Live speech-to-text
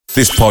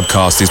This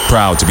podcast is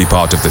proud to be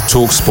part of the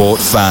TalkSport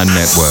Fan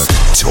Network.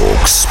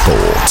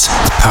 TalkSport.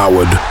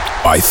 Powered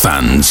by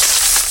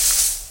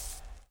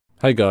fans.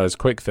 Hey guys,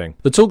 quick thing.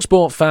 The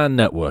TalkSport Fan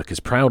Network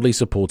is proudly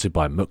supported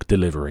by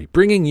McDelivery,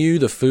 bringing you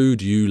the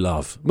food you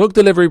love.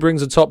 McDelivery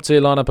brings a top-tier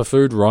lineup of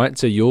food right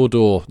to your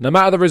door. No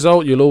matter the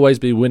result, you'll always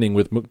be winning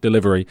with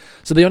McDelivery.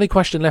 So the only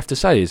question left to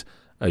say is,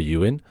 are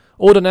you in?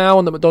 Order now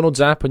on the McDonald's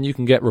app and you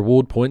can get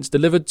reward points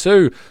delivered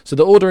too. So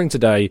the ordering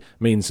today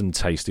means some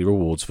tasty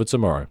rewards for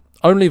tomorrow.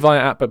 Only via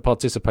app at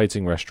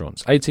participating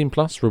restaurants. 18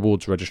 plus,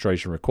 rewards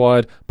registration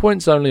required.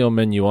 Points only on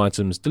menu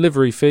items.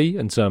 Delivery fee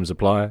and terms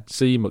apply.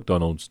 See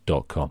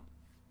mcdonalds.com.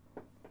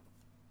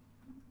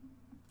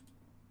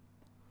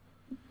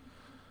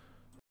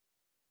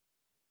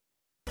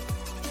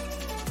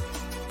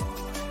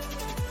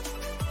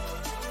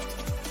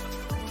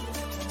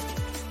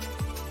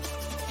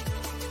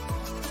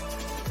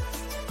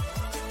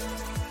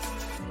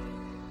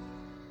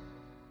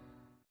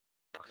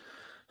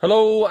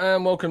 Hello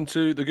and welcome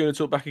to the Gooner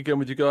Talk, back again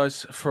with you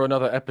guys for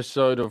another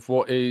episode of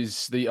what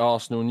is the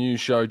Arsenal News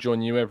Show.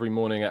 Join you every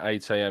morning at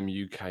 8 a.m.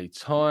 UK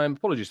time.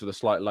 Apologies for the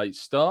slight late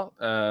start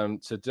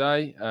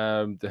today.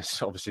 There's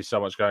obviously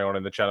so much going on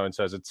in the channel in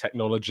terms of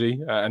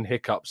technology and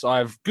hiccups. I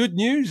have good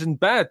news and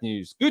bad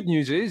news. Good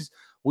news is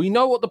we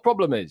know what the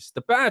problem is.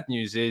 The bad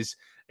news is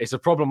it's a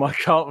problem I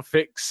can't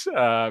fix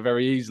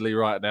very easily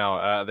right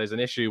now. There's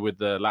an issue with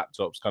the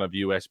laptop's kind of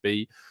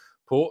USB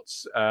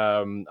ports.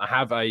 I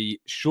have a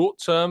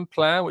short-term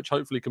plan, which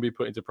hopefully can be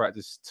put into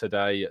practice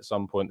today at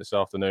some point this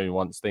afternoon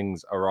once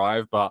things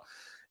arrive, but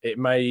it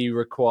may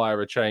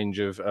require a change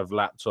of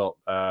laptop,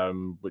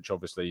 which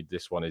obviously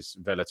this one is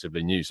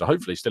relatively new, so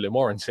hopefully still in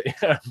warranty.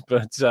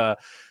 But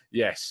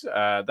yes,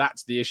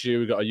 that's the issue.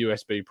 We've got a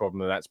USB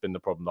problem, and that's been the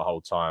problem the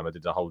whole time. I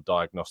did a whole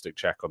diagnostic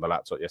check on the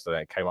laptop yesterday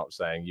and it came up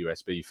saying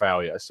USB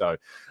failure. So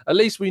at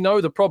least we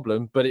know the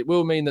problem, but it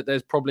will mean that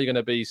there's probably going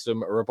to be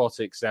some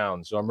robotic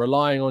sounds. So I'm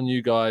relying on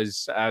you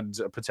guys and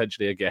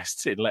potentially a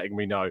guest in letting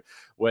me know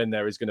when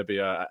there is going to be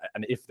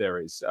and if there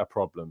is a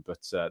problem.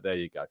 But there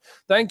you go.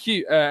 Thank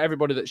you,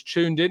 everybody that's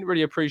tuned in.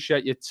 Really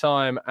appreciate your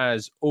time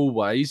as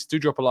always. Do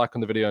drop a like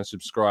on the video and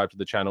subscribe to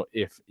the channel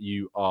if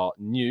you are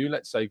new.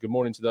 Let's say good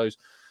morning to those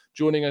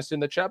joining us in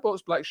the chat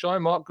box. Black Shy,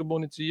 Mark, good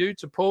morning to you.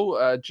 To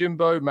Paul,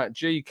 Jimbo, Matt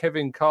G,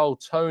 Kevin, Carl,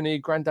 Tony,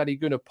 Granddaddy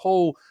Gunnar,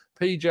 Paul,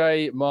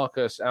 PJ,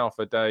 Marcus,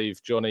 Alpha,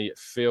 Dave, Johnny,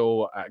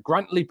 Phil,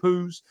 Grantley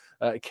Poos,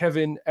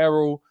 Kevin,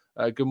 Errol.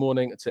 Good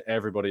morning to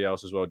everybody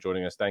else as well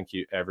joining us. Thank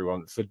you,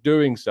 everyone, for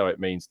doing so. It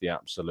means the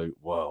absolute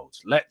world.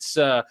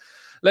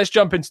 Let's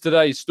jump into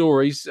today's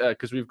stories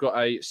because we've got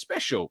a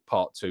special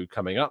part 2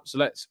 coming up. So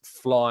let's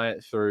fly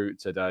through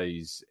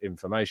today's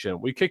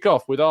information. We kick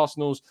off with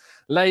Arsenal's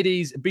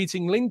ladies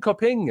beating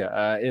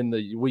Linköping in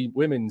the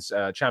Women's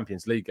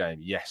Champions League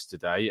game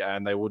yesterday,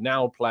 and they will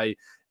now play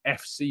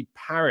FC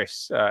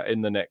Paris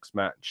in the next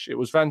match. It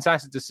was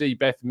fantastic to see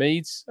Beth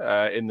Meads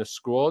in the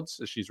squads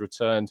as she's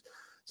returned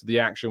to the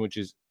action, which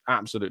is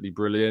absolutely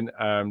brilliant.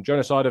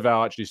 Jonas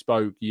Eidevall actually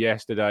spoke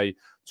yesterday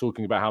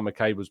talking about how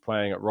McCabe was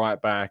playing at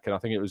right back, and I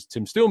think it was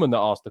Tim Stillman that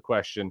asked the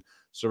question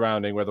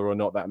surrounding whether or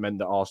not that meant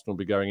that Arsenal will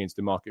be going into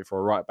the market for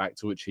a right back,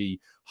 to which he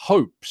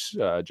hopes,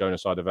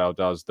 Jonas Eidevall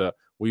does, that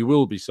we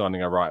will be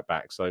signing a right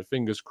back. So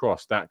fingers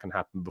crossed that can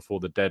happen before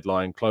the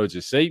deadline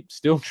closes. See,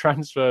 still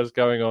transfers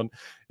going on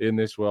in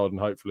this world, and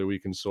hopefully we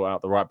can sort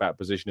out the right back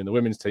position in the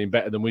women's team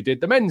better than we did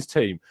the men's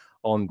team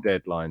on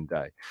deadline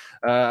day.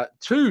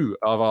 2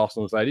 of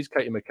Arsenal's ladies,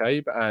 Katie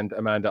McCabe and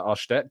Amanda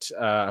Arstedt,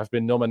 have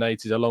been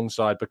nominated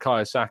alongside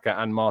Bukayo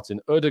Saka and Martin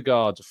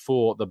Odegaard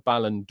for the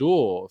Ballon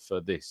d'Or for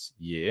this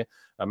year.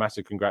 A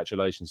massive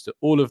congratulations to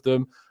all of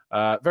them.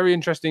 Very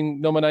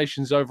interesting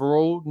nominations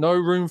overall. No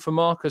room for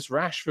Marcus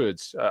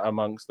Rashford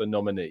amongst the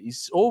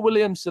nominees, or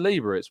William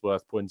Saliba, it's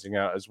worth pointing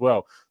out as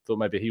well. Thought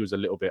maybe he was a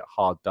little bit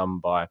hard done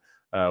by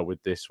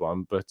with this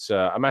one. But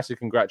a massive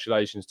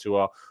congratulations to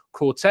our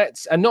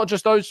quartets. And not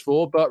just those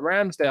 4, but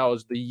Ramsdale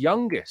is the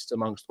youngest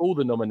amongst all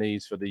the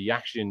nominees for the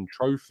Yashin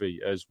Trophy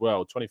as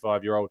well.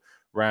 25-year-old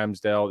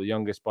Ramsdale, the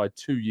youngest by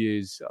 2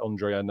 years.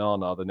 Andre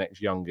Onana, the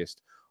next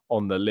youngest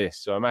on the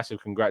list. So a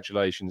massive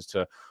congratulations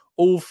to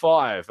all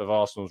 5 of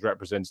Arsenal's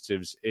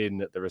representatives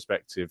in the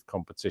respective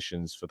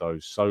competitions for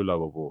those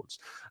solo awards.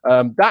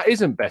 That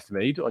isn't Beth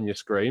Mead on your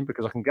screen,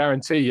 because I can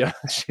guarantee you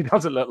she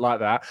doesn't look like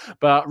that.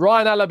 But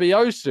Ryan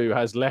Alabiosu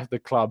has left the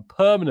club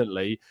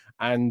permanently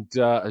and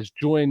has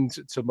joined,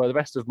 to the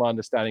best of my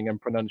understanding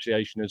and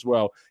pronunciation as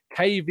well,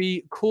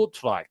 KV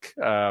Kortrijk.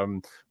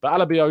 But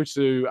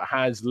Alabiosu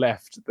has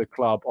left the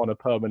club on a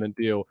permanent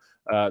deal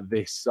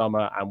this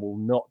summer and will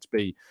not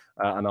be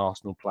an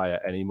Arsenal player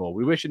anymore.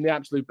 We wish him the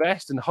absolute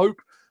best and hope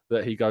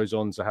that he goes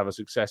on to have a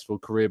successful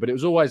career. But it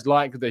was always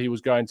likely that he was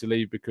going to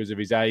leave because of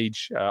his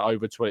age.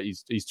 Over 20,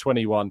 he's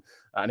 21,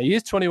 and he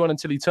is 21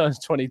 until he turns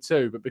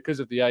 22. But because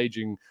of the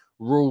aging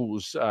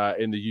rules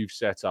in the youth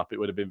setup, it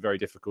would have been very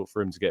difficult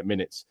for him to get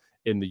minutes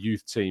in the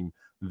youth team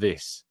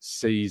this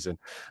season.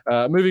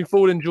 Moving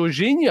forward, and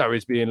Jorginho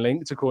is being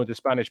linked, according to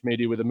Spanish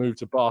media, with a move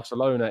to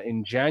Barcelona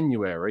in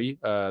January.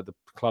 The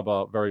club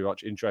are very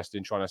much interested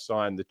in trying to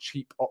sign the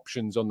cheap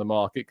options on the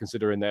market,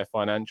 considering their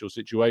financial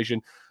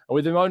situation. And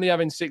with him only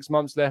having 6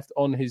 months left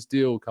on his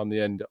deal come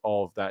the end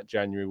of that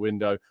January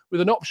window,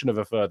 with an option of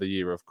a further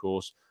year, of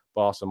course,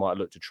 Barca might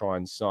look to try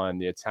and sign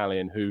the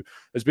Italian, who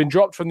has been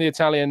dropped from the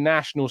Italian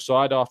national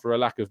side after a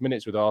lack of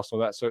minutes with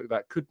Arsenal.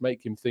 That could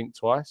make him think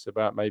twice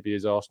about maybe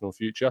his Arsenal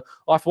future.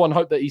 I, for one,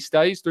 hope that he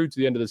stays through to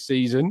the end of the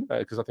season,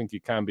 because I think he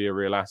can be a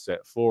real asset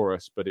for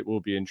us, but it will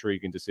be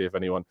intriguing to see if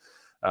anyone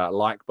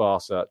like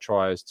Barca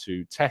tries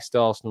to test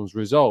Arsenal's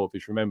resolve.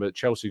 If you remember,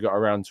 Chelsea got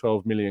around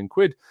 12 million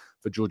quid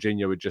for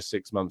Jorginho with just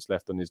 6 months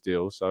left on his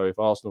deal. So if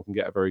Arsenal can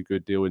get a very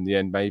good deal in the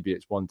end, maybe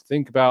it's one to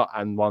think about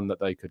and one that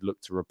they could look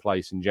to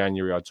replace in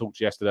January. I talked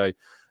yesterday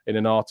in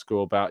an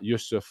article about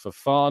Youssouf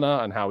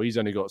Fofana and how he's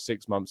only got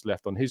 6 months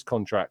left on his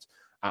contract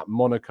at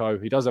Monaco.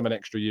 He does have an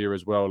extra year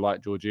as well,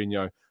 like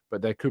Jorginho,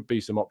 but there could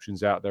be some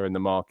options out there in the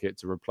market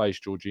to replace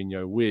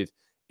Jorginho with,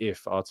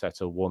 if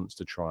Arteta wants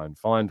to try and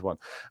find one.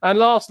 And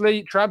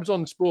lastly,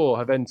 Trabzonspor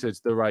have entered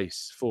the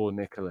race for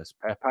Nicolas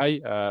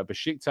Pepe.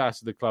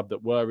 Besiktas are the club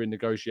that were in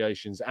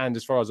negotiations, and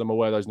as far as I'm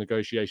aware, those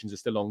negotiations are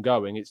still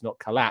ongoing. It's not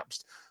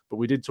collapsed, but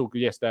we did talk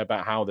yesterday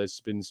about how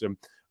there's been some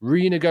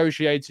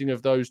renegotiating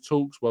of those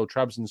talks. Well,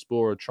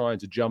 Trabzonspor are trying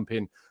to jump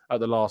in at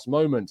the last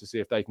moment to see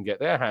if they can get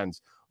their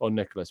hands on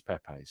Nicolas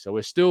Pepe. So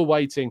we're still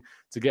waiting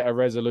to get a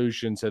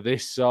resolution to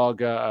this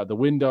saga. The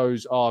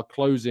windows are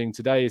closing.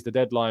 Today is the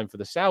deadline for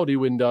the Saudi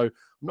window. I'm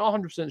not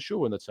 100% sure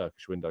when the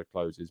Turkish window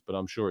closes, but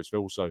I'm sure it's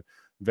also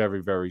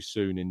very, very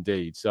soon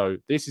indeed. So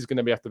this is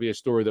going to have to be a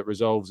story that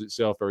resolves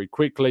itself very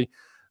quickly.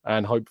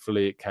 And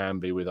hopefully it can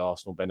be, with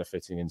Arsenal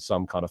benefiting in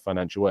some kind of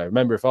financial way.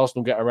 Remember, if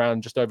Arsenal get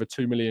around just over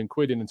 2 million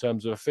quid in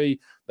terms of a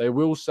fee, they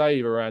will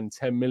save around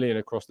 10 million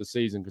across the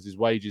season, because his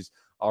wages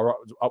are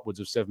upwards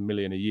of 7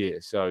 million a year.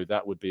 So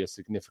that would be a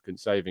significant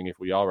saving if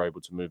we are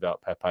able to move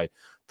out Pepe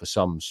for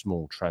some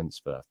small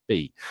transfer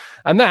fee.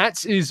 And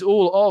that is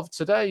all of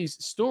today's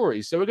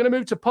stories. So we're going to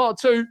move to part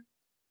two,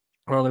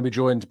 where I'm going to be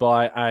joined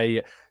by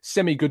a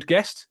semi-good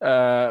guest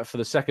for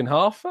the second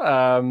half,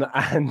 and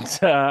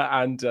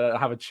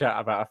have a chat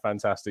about a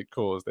fantastic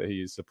cause that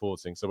he is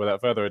supporting. So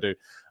without further ado,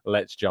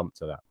 let's jump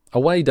to that.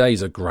 Away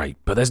days are great,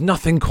 but there's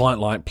nothing quite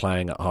like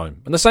playing at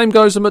home. And the same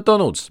goes to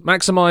McDonald's.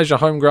 Maximise your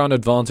home ground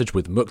advantage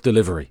with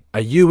McDelivery. Are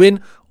you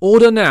in?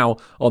 Order now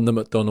on the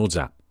McDonald's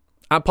app.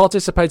 At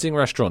participating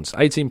restaurants,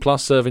 18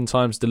 plus serving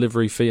times,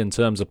 delivery fee and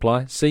terms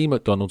apply. See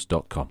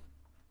mcdonalds.com.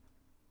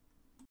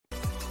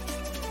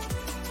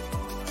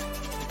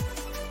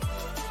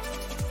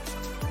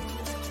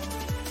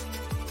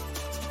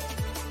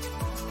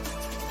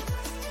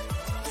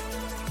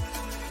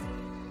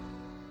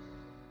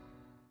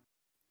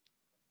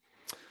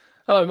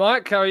 Hello,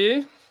 Mike. How are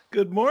you?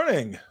 Good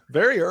morning.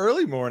 Very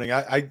early morning.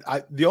 I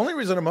the only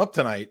reason I'm up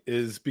tonight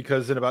is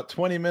because in about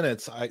 20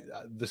 minutes,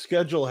 the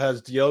schedule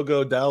has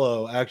Diogo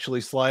Dalot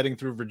actually sliding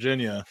through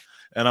Virginia,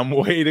 and I'm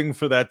waiting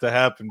for that to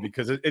happen,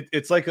 because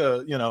it's like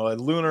a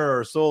lunar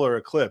or solar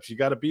eclipse. You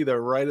got to be there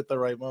right at the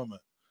right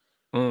moment.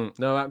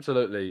 No,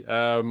 absolutely.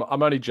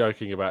 I'm only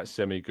joking about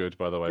semi-good,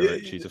 by the way,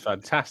 Rich. He's a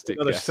fantastic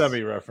Another guest.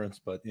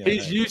 semi-reference, but yeah,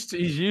 he's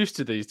used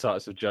to these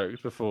types of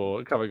jokes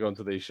before coming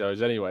onto these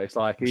shows. Anyway, it's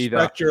like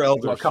respect your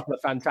elders. Got a couple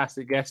of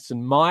fantastic guests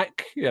and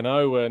Mike,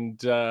 and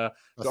got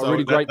a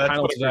really great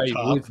panel today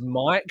with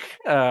Mike.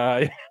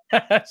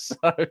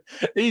 So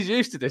he's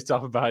used to this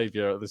type of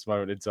behaviour at this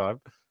moment in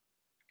time.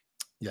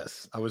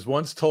 Yes, I was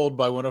once told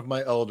by one of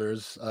my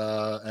elders,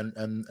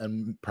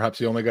 and perhaps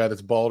the only guy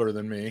that's balder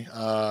than me,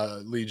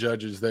 Lee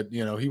Judges, that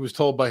he was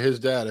told by his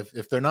dad,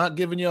 if they're not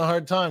giving you a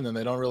hard time, then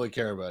they don't really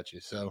care about you.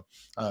 So,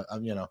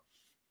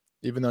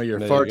 even though you're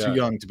far too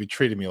young to be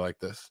treating me like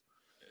this.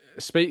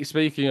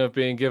 Speaking of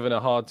being given a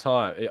hard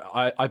time,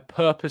 I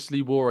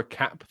purposely wore a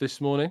cap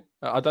this morning.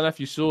 I don't know if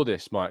you saw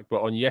this, Mike,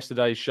 but on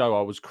yesterday's show,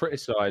 I was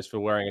criticised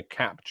for wearing a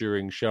cap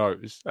during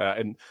shows.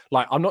 And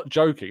I'm not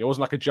joking. It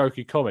wasn't like a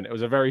jokey comment. It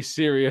was a very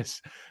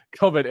serious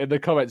comment in the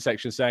comment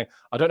section saying,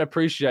 I don't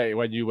appreciate it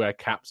when you wear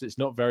caps. It's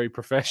not very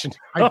professional.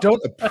 I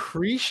don't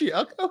appreciate.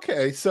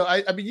 Okay. So,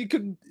 I mean, you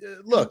could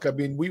look, I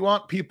mean, we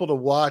want people to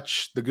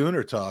watch the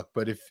Gooner Talk,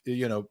 but if,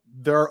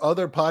 there are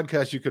other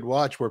podcasts you could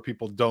watch where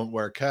people don't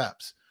wear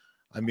caps.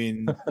 I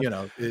mean,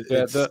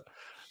 the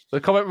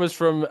comment was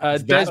from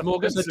Des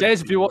Morgan. So Des,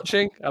 if you're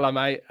watching, hello,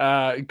 mate.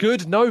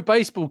 Good, no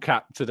baseball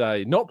cap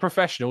today. Not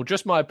professional,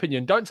 just my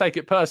opinion. Don't take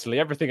it personally.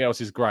 Everything else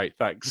is great.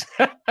 Thanks.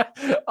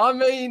 I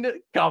mean,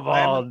 come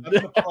on. I'm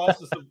in the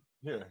process of,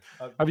 here.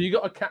 Have you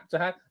got a cap to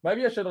hand?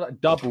 Maybe I should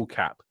have double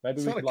cap. Maybe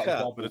it's not a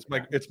cap, but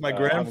it's my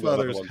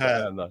grandfather's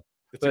hat.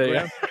 It's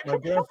my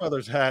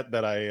grandfather's hat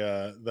that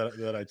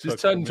I took. Just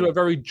turned into a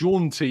very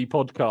jaunty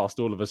podcast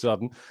all of a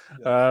sudden.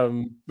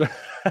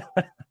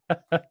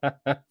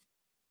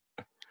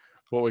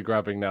 What we're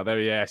grabbing now. There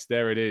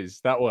it is.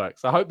 That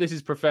works. I hope this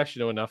is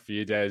professional enough for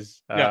you, Des.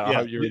 I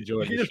hope you're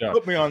enjoying the show. He just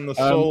put me on the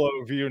solo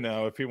view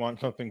now if you want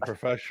something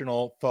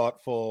professional,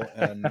 thoughtful,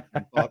 and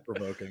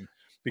thought-provoking.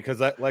 because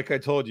like I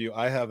told you,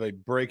 I have a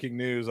breaking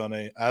news on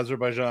a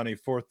Azerbaijani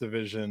 4th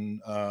division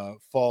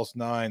false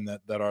 9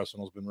 that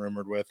Arsenal's been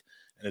rumored with,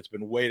 and it's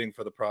been waiting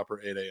for the proper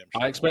 8 a.m. show.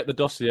 I expect the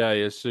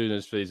dossier as soon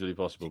as feasibly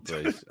possible,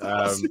 please.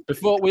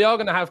 Before we are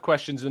going to have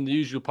questions, and the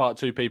usual part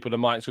 2 people, the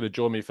Mike's going to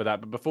join me for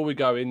that. But before we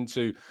go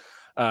into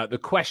the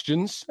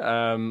questions, people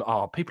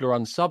are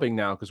unsubbing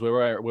now because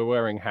we're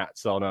wearing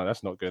hats. Oh no,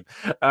 that's not good.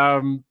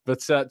 But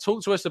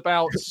talk to us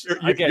about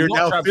you're not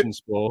now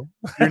Trabzonspor.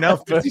 You're now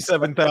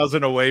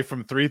 57,000 away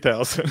from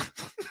 3,000.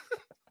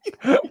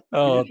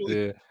 Oh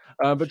dear.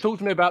 But talk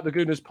to me about the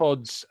Gooners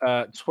Pod's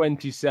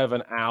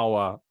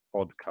 27-hour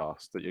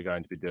podcast that you're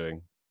going to be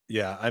doing.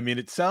 Yeah, I mean,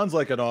 it sounds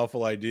like an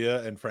awful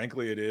idea, and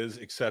frankly, it is,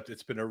 except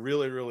it's been a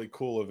really, really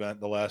cool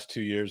event the last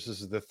 2 years. This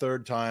is the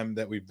 3rd time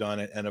that we've done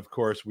it, and of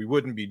course, we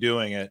wouldn't be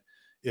doing it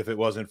if it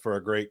wasn't for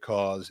a great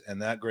cause,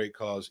 and that great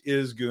cause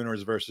is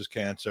Gooners versus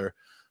Cancer.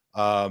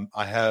 I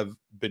have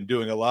been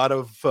doing a lot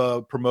of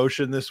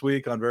promotion this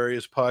week on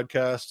various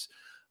podcasts.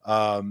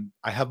 I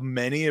have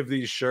many of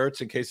these shirts,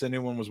 in case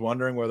anyone was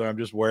wondering whether I'm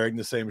just wearing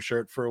the same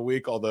shirt for a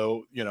week,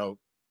 although,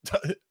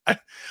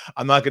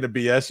 I'm not going to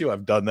BS you.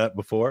 I've done that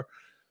before.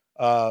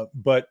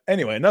 But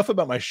anyway, enough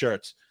about my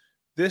shirts.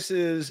 This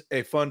is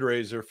a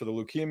fundraiser for the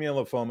Leukemia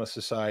and Lymphoma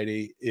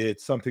Society.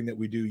 It's something that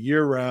we do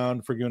year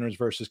round for Gooners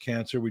versus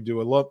Cancer. We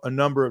do a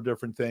number of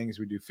different things.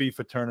 We do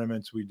FIFA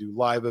tournaments. We do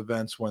live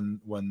events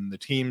when the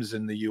team's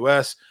in the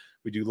US.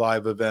 We do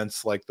live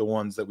events like the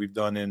ones that we've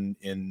done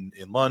in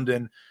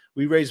London.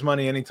 We raise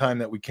money anytime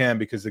that we can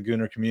because the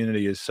Gooner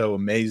community is so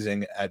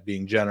amazing at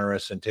being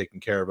generous and taking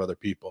care of other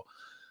people.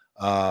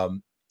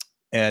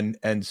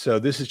 And so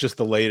this is just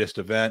the latest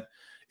event.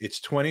 It's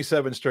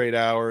 27 straight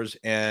hours,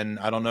 and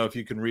I don't know if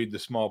you can read the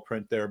small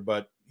print there,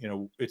 but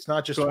it's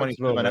not just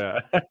 27.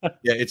 Yeah,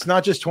 it's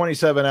not just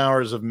 27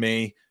 hours of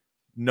me.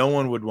 No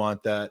one would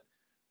want that.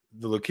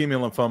 The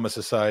Leukemia and Lymphoma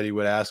Society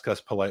would ask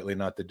us politely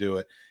not to do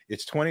it.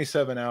 It's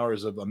 27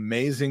 hours of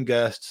amazing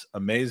guests,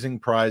 amazing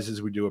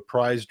prizes. We do a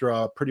prize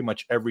draw pretty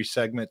much every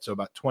segment, so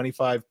about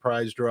 25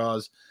 prize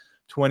draws,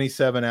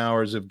 27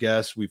 hours of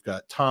guests. We've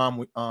got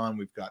Tom on,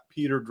 we've got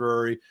Peter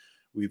Drury,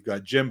 we've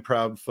got Jim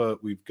Proudfoot,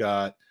 we've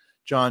got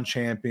John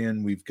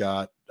Champion, we've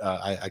got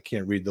I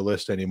can't read the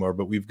list anymore,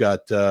 but we've got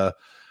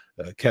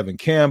Kevin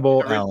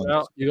Campbell,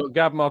 Alan. You got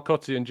Gab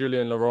Marcotti and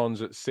Julian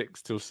Laurens at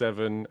 6 till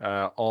 7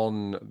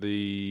 that'll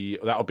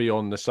be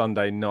on the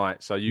Sunday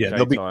night, so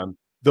UK time.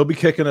 They'll be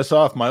kicking us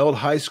off. My old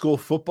high school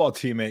football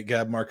teammate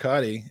Gab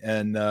Marcotti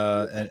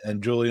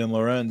and Julian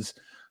Laurens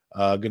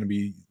going to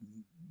be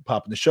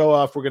popping the show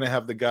off. We're going to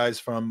have the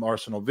guys from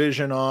Arsenal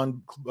Vision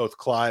on, both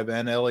Clive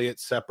and Elliot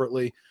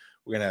separately.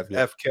 We're going to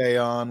have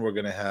FK on. We're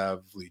going to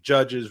have Lee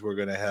Judges. We're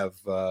going to have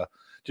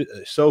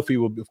Sophie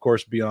will, of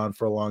course, be on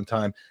for a long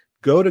time.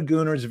 Go to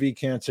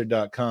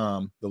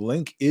goonersvcancer.com. The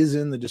link is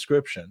in the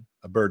description.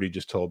 A birdie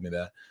just told me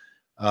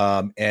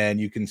that. And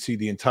you can see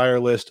the entire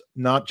list,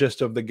 not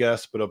just of the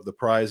guests, but of the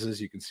prizes.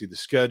 You can see the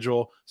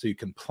schedule, so you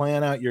can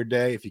plan out your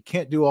day. If you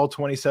can't do all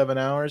 27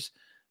 hours,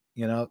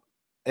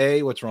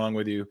 A, what's wrong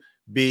with you?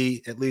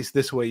 B, at least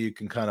this way you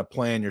can kind of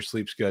plan your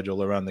sleep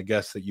schedule around the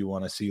guests that you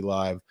want to see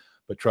live.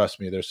 But trust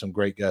me, there's some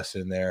great guests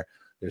in there.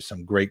 There's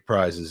some great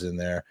prizes in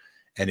there.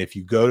 And if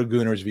you go to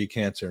Gooners v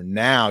Cancer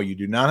now, you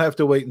do not have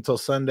to wait until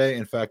Sunday.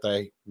 In fact,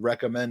 I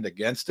recommend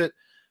against it.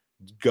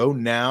 Go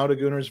now to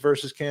Gooners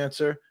versus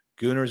Cancer,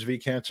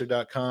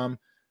 goonersvcancer.com.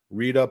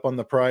 Read up on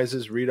the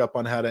prizes, read up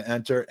on how to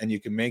enter, and you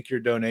can make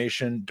your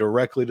donation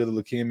directly to the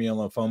Leukemia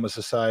and Lymphoma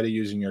Society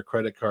using your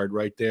credit card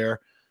right there.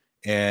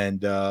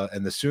 And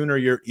the sooner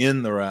you're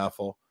in the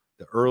raffle,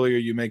 the earlier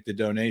you make the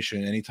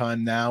donation,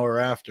 anytime now or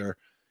after,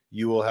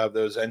 you will have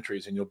those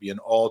entries and you'll be in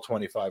all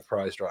 25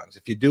 prize drawings.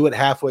 If you do it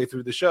halfway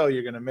through the show,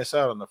 you're going to miss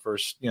out on the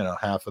first,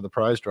 half of the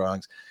prize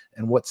drawings.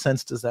 And what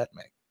sense does that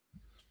make?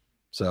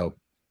 So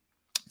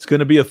it's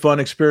going to be a fun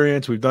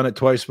experience. We've done it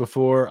twice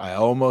before. I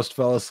almost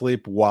fell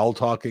asleep while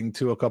talking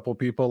to a couple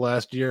people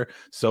last year.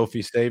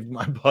 Sophie saved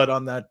my butt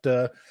on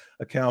that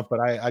account, but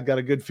I got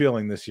a good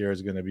feeling this year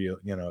is going to be,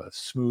 a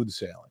smooth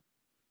sailing.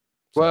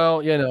 So.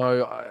 Well,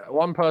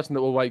 one person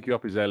that will wake you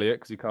up is Elliot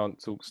because he can't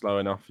talk slow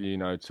enough for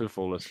you, to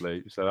fall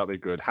asleep. So that'll be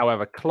good.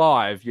 However,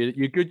 Clive, you're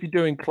good. You're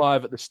doing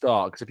Clive at the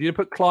start because if you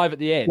put Clive at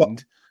the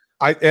end,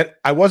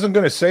 I wasn't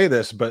going to say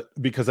this, but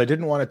because I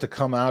didn't want it to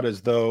come out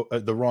as though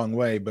the wrong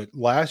way. But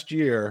last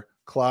year,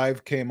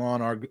 Clive came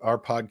on our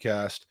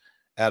podcast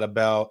at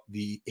about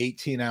the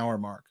 18-hour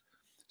mark.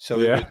 So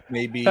it was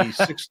maybe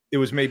six. It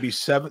was maybe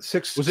seven,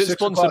 six. Was it 6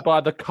 sponsored o'clock?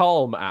 by the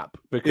Calm app?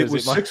 Because it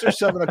was 6 or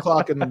 7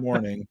 o'clock in the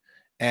morning.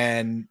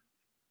 And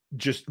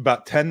just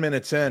about 10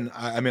 minutes in,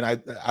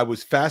 I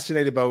was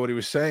fascinated by what he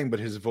was saying, but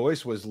his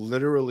voice was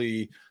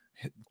literally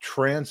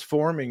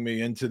transforming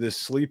me into this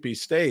sleepy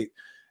state.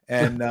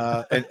 And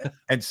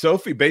and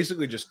Sophie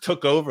basically just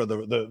took over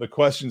the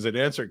questions and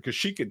answered because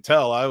she could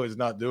tell I was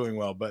not doing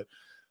well. But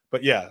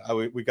yeah,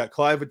 we got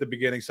Clive at the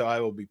beginning, so I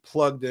will be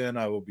plugged in.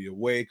 I will be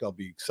awake. I'll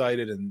be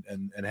excited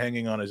and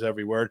hanging on his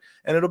every word.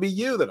 And it'll be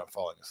you that I'm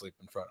falling asleep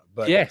in front of.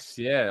 But yes,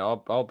 yeah,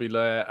 I'll be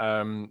there.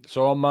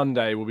 So on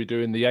Monday we'll be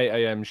doing the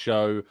 8 a.m.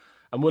 show.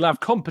 And we'll have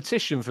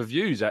competition for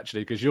views,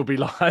 actually, because you'll be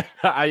live at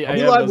 8 I'll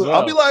be a.m. live. as well.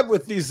 I'll be live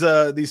with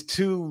these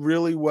two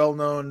really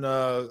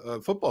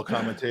well-known football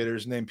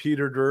commentators named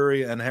Peter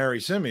Drury and Harry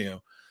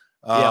Symeou.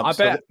 I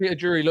bet Peter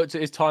Drury looked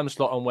at his time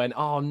slot and went,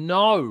 "Oh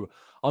no,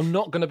 I'm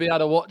not going to be able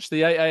to watch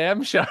the 8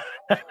 a.m. show."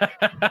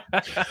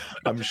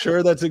 I'm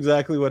sure that's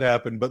exactly what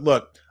happened. But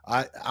look,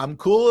 I'm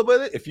cool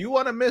with it. If you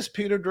want to miss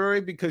Peter Drury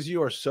because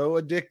you are so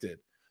addicted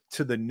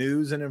to the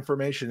news and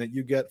information that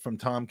you get from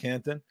Tom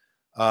Canton,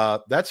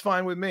 that's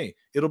fine with me.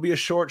 It'll be a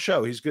short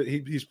show. He's good.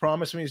 He's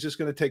promised me he's just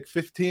going to take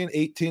 15,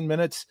 18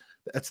 minutes.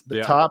 That's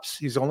the tops.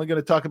 He's only going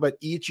to talk about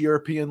each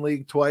European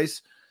league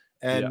twice.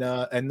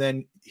 And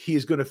then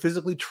he's going to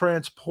physically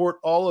transport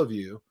all of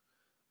you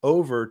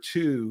over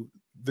to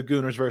the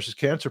Gooners versus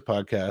Cancer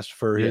podcast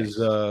for his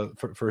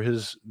for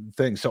his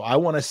thing. So I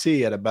want to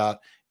see at about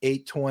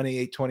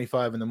 8:20,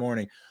 8:25 in the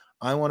morning.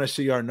 I want to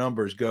see our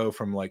numbers go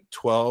from like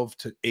 12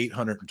 to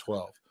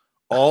 812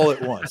 all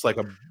at once, like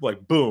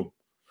boom.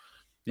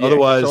 Yeah,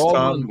 otherwise, so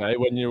on Monday,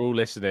 when you're all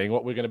listening,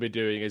 what we're going to be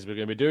doing is we're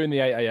going to be doing the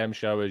 8 a.m.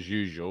 show as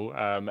usual.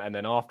 And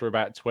then after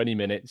about 20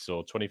 minutes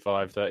or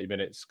 25, 30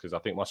 minutes, because I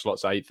think my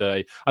slot's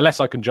 8:30,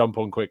 unless I can jump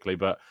on quickly,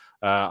 but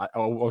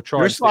I'll try.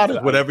 Your slot is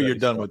whatever you're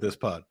done with this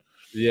pod.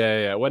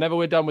 Yeah. Whenever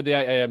we're done with the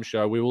 8 a.m.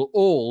 show,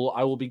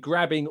 I will be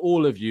grabbing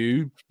all of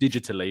you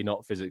digitally,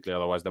 not physically,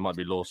 otherwise there might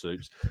be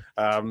lawsuits.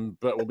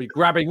 But we'll be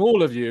grabbing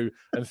all of you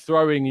and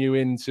throwing you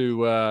into,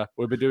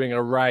 we'll be doing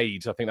a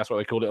raid. I think that's what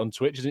they call it on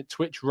Twitch. Is it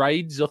Twitch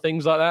raids or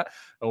things like that?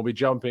 And we'll be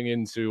jumping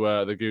into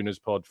the Gooners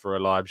pod for a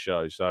live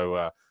show.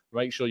 So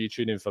make sure you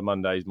tune in for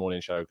Monday's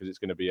morning show because it's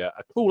going to be a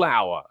cool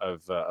hour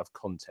of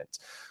content.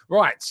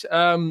 Right.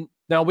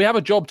 Now we have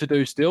a job to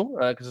do still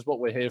because it's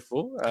what we're here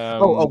for.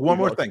 One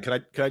more thing. Can I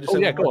just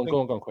say go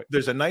on quick.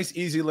 There's a nice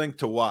easy link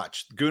to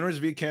watch.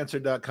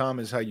 GoonersVCancer.com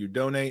is how you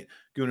donate.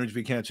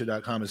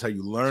 GoonersVCancer.com is how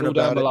you learn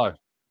about it. Below.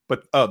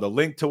 But the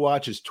link to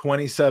watch is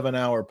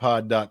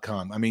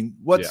 27hourpod.com. I mean,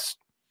 what's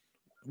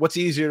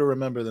easier to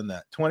remember than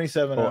that?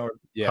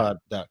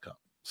 27hourpod.com.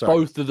 Sorry.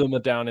 Both of them are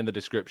down in the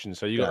description.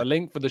 So you got a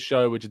link for the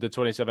show, which is the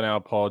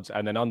 27-hour pods,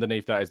 and then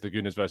underneath that is the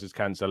Gooners versus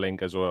Cancer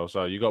link as well.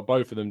 So you got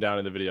both of them down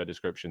in the video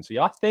description.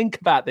 So I think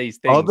about these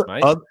things,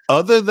 mate.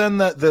 Other than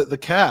the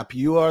cap,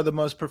 you are the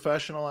most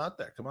professional out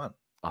there. Come on.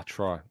 I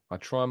try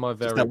my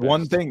very best.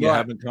 One thing you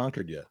haven't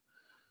conquered yet.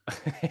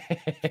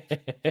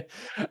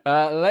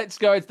 Let's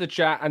go into the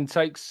chat and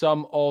take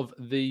some of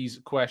these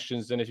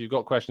questions. And if you've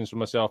got questions for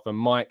myself and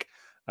Mike,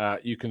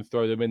 you can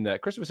throw them in there.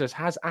 Christopher says,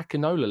 has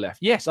Akinola left?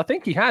 Yes, I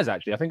think he has,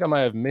 actually. I think I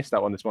may have missed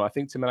that one this morning. I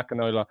think Tim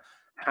Akinola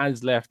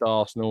has left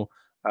Arsenal.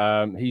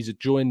 He's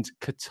joined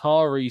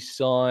Qatari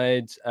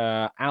side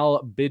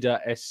Al Bida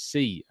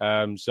SC.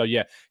 So,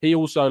 yeah, he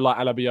also, like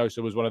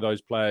Alabiosa, was one of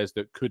those players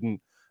that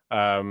couldn't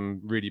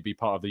really be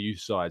part of the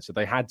youth side. So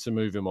they had to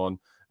move him on.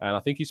 And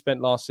I think he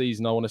spent last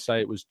season, I want to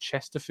say it was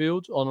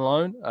Chesterfield on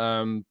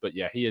loan. But,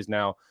 yeah, he is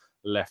now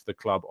left the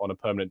club on a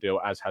permanent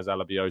deal, as has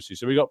Alabiosu.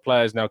 So we got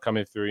players now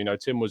coming through. You know,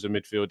 Tim was a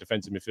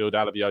defensive midfield.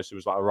 Alabiosu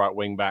was like a right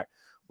wing back.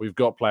 We've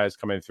got players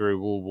coming through.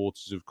 Will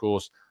Waters, of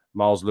course.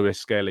 Miles Lewis,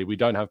 Skelly. We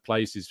don't have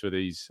places for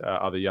these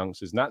other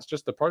youngsters, and that's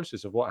just the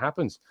process of what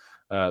happens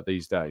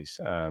these days.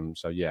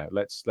 So yeah,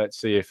 let's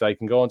see if they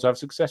can go on to have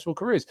successful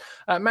careers.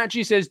 Matt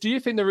G says, do you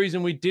think the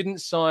reason we didn't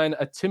sign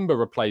a Timber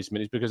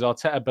replacement is because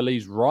Arteta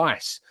believes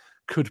Rice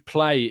could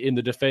play in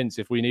the defense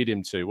if we need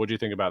him to? What do you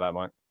think about that,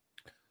 Mike?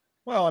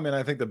 Well, I mean,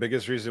 I think the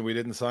biggest reason we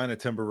didn't sign a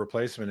Timber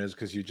replacement is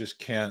because you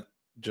can't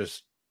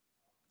just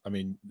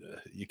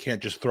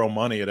throw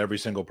money at every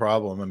single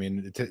problem. I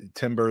mean,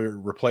 Timber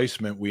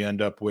replacement, we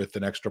end up with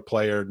an extra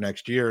player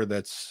next year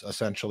that's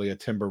essentially a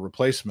Timber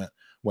replacement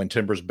when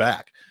Timber's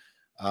back.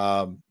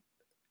 I'm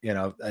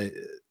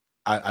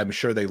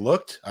sure they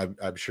looked.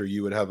 I'm sure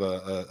you would have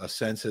a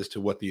sense as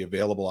to what the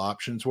available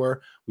options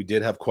were. We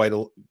did have quite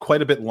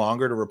a bit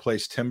longer to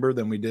replace Timber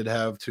than we did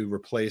have to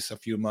replace a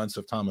few months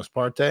of Thomas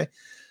Partey.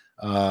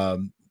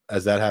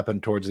 As that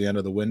happened towards the end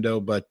of the window.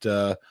 But,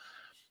 I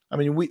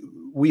mean,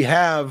 we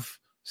have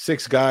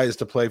 6 guys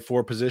to play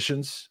 4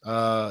 positions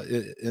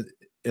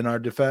in our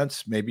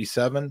defense, maybe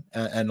 7,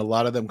 and a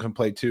lot of them can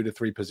play 2 to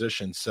 3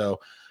 positions.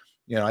 So,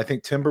 I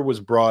think Timber was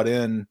brought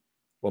in.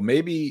 Well,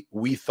 maybe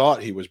we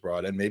thought he was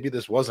brought in. Maybe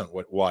this wasn't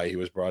why he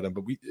was brought in,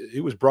 but he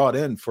was brought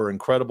in for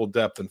incredible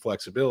depth and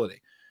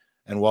flexibility.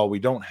 And while we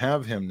don't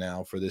have him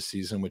now for this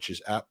season, which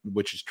is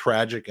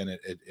tragic, and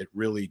it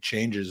really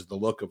changes the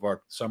look of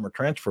our summer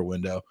transfer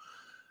window,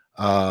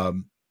 I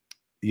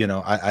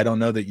don't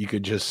know that you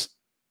could just,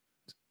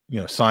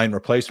 sign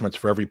replacements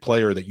for every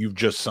player that you've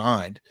just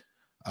signed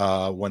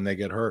when they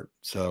get hurt.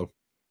 So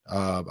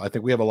I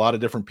think we have a lot of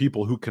different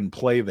people who can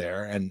play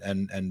there, and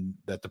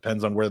that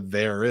depends on where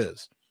there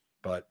is.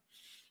 But,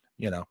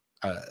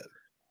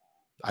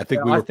 I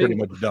think we were pretty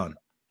much done.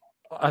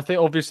 I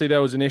think obviously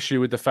there was an issue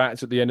with the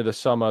fact at the end of the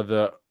summer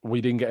that we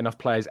didn't get enough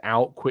players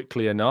out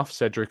quickly enough.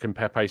 Cedric and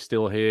Pepe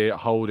still here,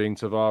 Holding,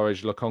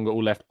 Tavares, Lokonga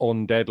all left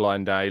on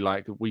deadline day.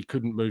 Like, we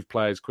couldn't move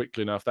players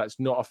quickly enough. That's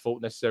not a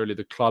fault necessarily of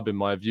the club, in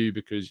my view,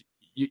 because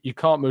you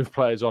can't move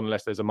players on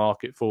unless there's a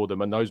market for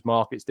them. And those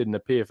markets didn't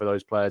appear for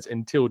those players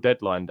until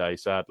deadline day,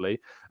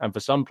 sadly. And for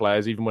some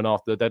players, even when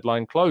after the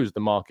deadline closed, the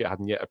market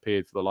hadn't yet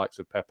appeared for the likes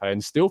of Pepe.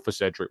 And still for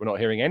Cedric, we're not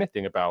hearing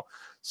anything about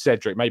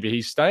Cedric. Maybe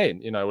he's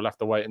staying, we'll have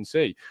to wait and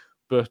see.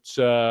 But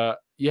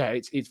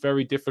it's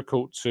very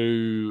difficult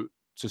to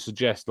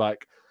suggest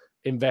like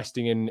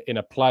investing in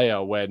a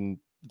player when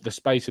the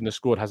space in the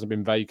squad hasn't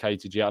been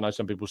vacated yet. I know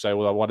some people say,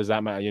 well, what does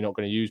that matter? You're not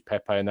going to use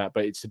Pepe and that,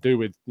 but it's to do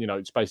with,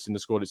 space in the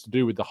squad. It's to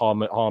do with the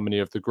harmony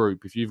of the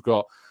group. If you've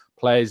got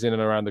players in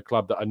and around the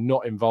club that are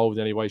not involved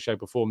in any way,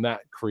 shape or form,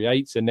 that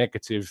creates a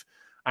negative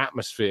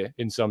atmosphere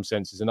in some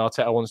senses. And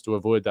Arteta wants to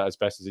avoid that as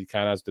best as he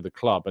can, as do the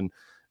club. And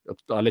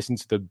I listened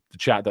to the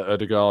chat that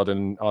Ødegaard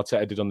and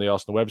Arteta did on the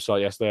Arsenal website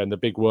yesterday, and the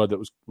big word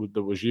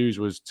that was used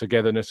was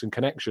togetherness and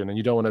connection. And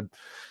you don't want to,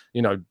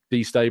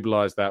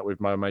 destabilize that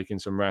with Mo making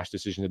some rash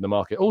decisions in the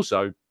market.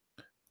 Also,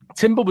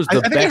 Timber was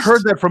the best. I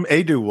heard that from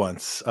Edu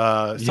once.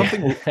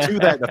 Something to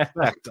that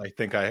effect. I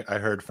think I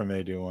heard from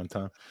Edu one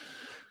time.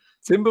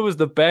 Timber was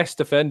the best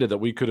defender that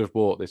we could have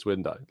bought this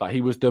window. Like,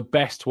 he was the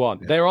best one.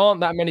 Yeah. There aren't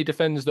that many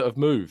defenders that have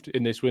moved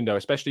in this window,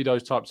 especially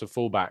those types of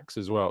fullbacks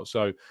as well.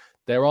 So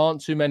there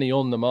aren't too many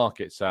on the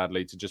market,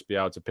 sadly, to just be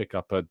able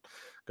to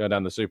go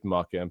down the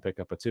supermarket and pick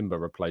up a Timber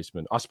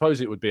replacement. I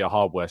suppose it would be a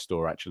hardware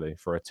store, actually,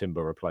 for a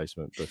Timber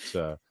replacement.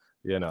 But,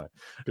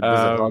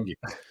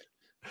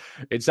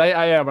 it's 8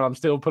 a.m. and I'm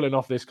still pulling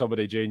off this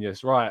comedy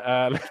genius.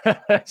 Right,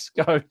 let's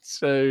go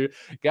to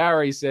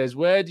Gary says,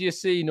 where do you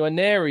see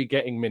Nwaneri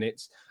getting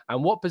minutes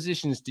and what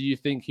positions do you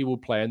think he will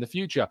play in the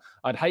future?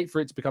 I'd hate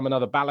for it to become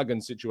another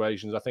Balogun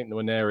situation. I think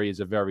Nwaneri is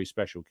a very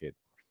special kid.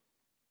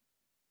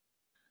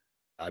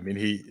 I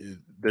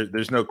mean,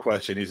 there's no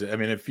question.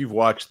 If you've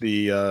watched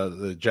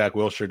the Jack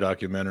Wilshere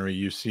documentary,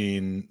 you've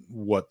seen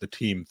what the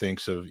team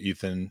thinks of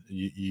Ethan.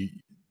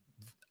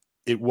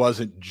 It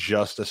wasn't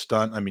just a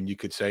stunt. I mean, you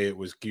could say it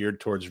was geared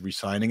towards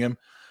re-signing him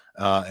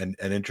and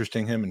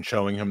interesting him and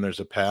showing him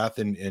there's a path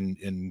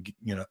and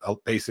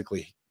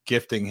basically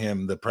gifting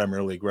him the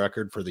Premier League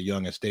record for the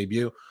youngest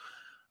debut.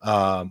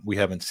 We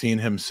haven't seen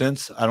him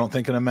since. I don't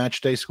think in a match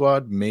day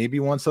squad,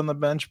 maybe once on the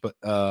bench, but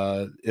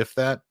if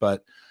that.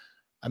 But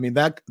I mean,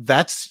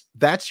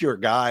 that's your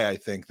guy. I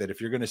think that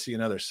if you're going to see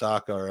another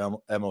Saka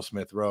or Emil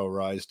Smith Rowe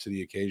rise to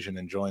the occasion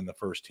and join the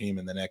first team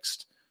in the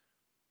next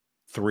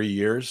 3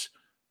 years,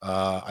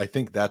 I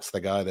think that's the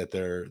guy that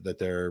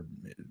they're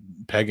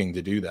pegging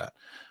to do that.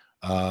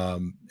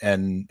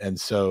 And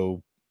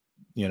so,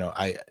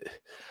 I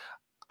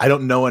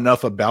don't know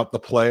enough about the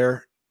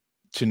player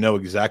to know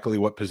exactly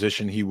what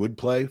position he would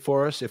play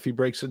for us if he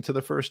breaks into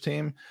the first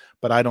team,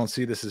 but I don't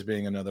see this as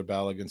being another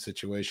Balogun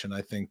situation.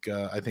 I think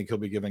he'll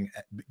be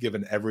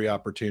given every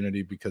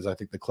opportunity because I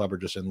think the club are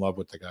just in love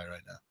with the guy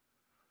right now.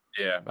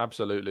 Yeah,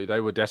 absolutely.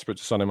 They were desperate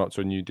to sign him up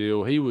to a new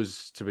deal. He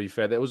was, to be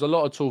fair, there was a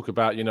lot of talk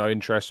about,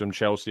 interest from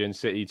Chelsea and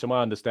City. To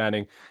my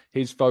understanding,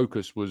 his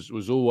focus was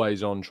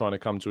always on trying to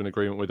come to an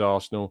agreement with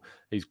Arsenal.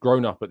 He's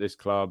grown up at this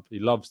club. He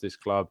loves this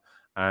club.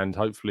 And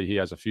hopefully he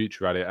has a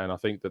future at it. And I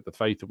think that the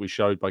faith that we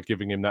showed by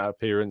giving him that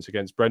appearance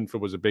against Brentford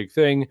was a big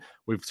thing.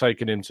 We've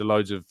taken him to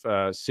loads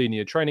of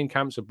senior training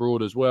camps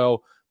abroad as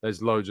well.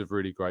 There's loads of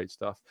really great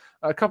stuff.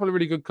 A couple of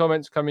really good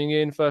comments coming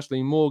in.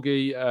 Firstly,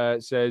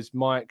 Morgie says,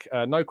 Mike,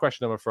 no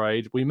question, I'm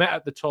afraid. We met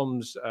at the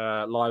Tom's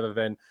live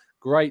event.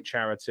 Great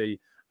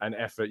charity and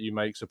effort you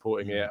make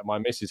supporting it. My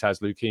missus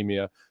has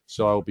leukemia,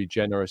 so I'll be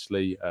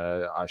generously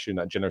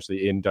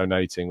in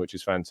donating, which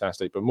is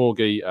fantastic. But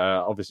Morgie,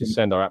 obviously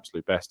send our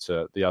absolute best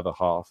to the other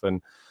half.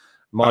 And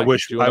Mike,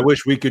 I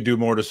wish we could do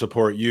more to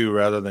support you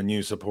rather than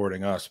you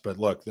supporting us. But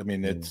look, I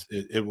mean,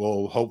 it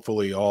will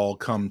hopefully all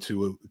come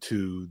to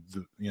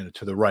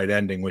the right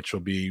ending, which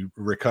will be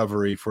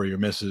recovery for your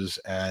missus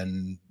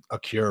and a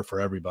cure for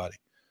everybody.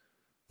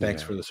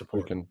 Thanks for the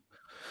support.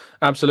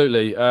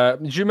 Absolutely. Do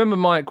you remember,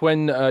 Mike,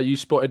 when you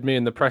spotted me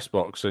in the press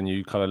box and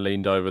you kind of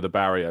leaned over the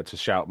barrier to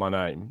shout my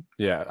name?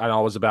 Yeah, and I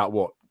was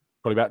probably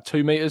about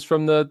 2 meters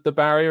from the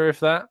barrier,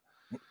 if that.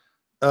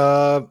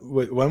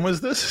 Wait, when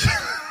was this?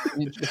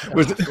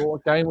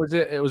 What game was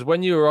it? It was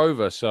when you were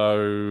over.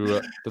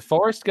 So the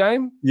Forest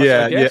game.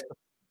 Yeah.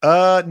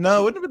 No,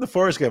 it wouldn't have been the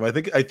Forest game. I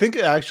think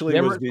it actually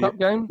was the Cup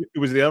game. It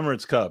was the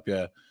Emirates Cup.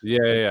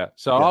 Yeah.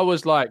 So I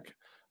was like,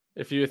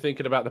 if you were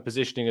thinking about the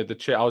positioning of the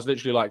chair, I was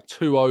literally like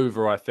 2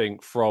 over, I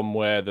think, from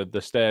where the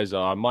stairs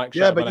are. Mike,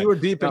 but you were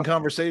deep in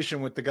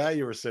conversation with the guy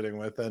you were sitting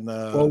with, and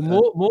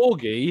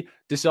Morgie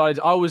decided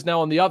I was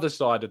now on the other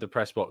side of the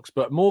press box,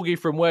 but Morgie,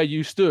 from where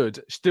you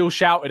stood, still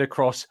shouted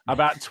across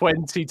about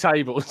 20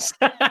 tables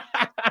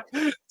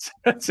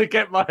to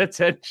get my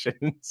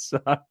attention. So,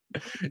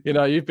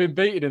 you've been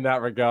beaten in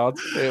that regard.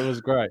 It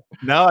was great.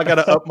 Now I got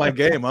to up my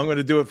game. I'm going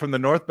to do it from the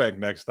North Bank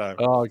next time.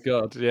 Oh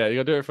God, yeah, you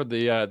got to do it from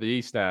the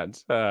East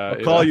Stand. I'll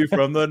call you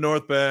from the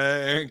North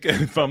Bank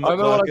and from the. I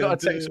remember when I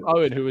got a text from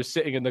Owen, who was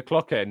sitting in the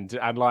clock end,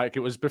 and like it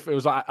was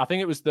like I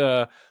think it was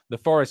the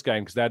Forest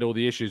game because they had all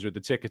the issues with the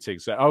ticketing.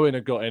 So Owen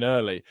had got in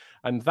early,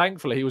 and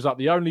thankfully he was like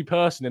the only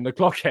person in the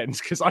clock end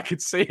because I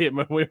could see him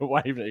when we were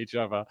waving at each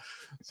other.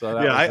 So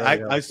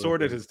I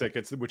sorted his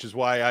tickets, which is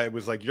why I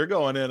was like, "You're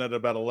going in at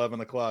about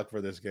 11 o'clock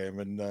for this game,"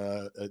 and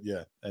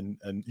yeah,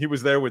 and he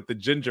was there with the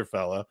ginger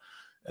fella,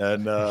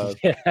 and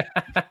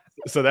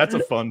so that's a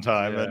fun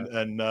time,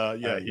 and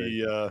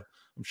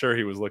I'm sure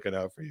he was looking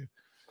out for you.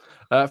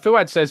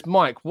 Fuad says,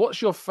 Mike,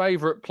 what's your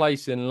favorite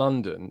place in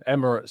London,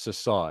 Emirates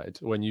aside,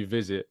 when you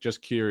visit?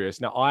 Just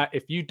curious. Now,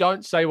 if you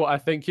don't say what I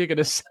think you're going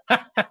to say.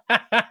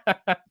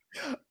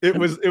 It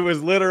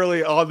was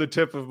literally on the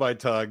tip of my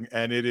tongue,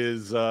 and it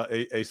is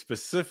a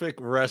specific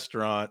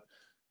restaurant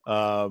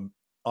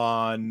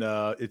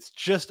it's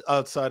just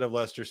outside of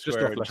Leicester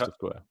Square,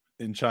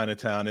 in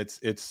Chinatown.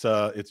 It's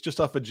just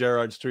off of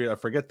Gerrard Street. I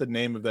forget the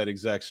name of that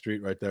exact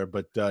street right there,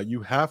 but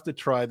you have to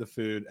try the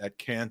food at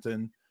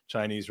Canton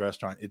Chinese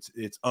restaurant.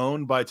 It's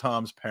owned by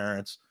Tom's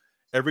parents.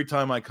 Every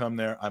time I come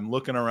there, I'm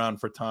looking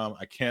around for Tom.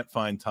 I can't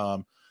find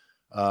Tom.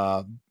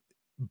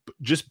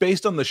 Just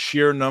based on the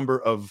sheer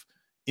number of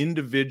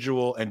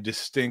individual and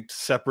distinct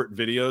separate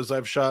videos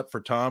I've shot for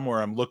Tom,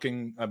 where I'm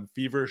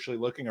feverishly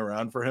looking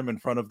around for him in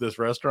front of this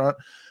restaurant.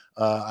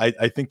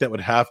 I think that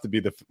would have to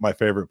be my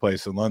favorite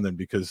place in London,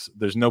 because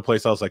there's no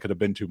place else I could have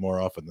been to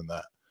more often than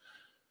that.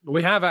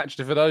 We have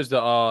actually, for those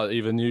that are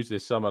even new to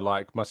this summer,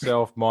 like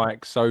myself,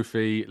 Mike,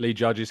 Sophie, Lee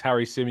Judges,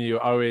 Harry Simeon,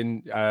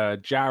 Owen,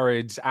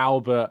 Jared's,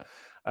 Albert,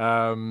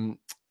 a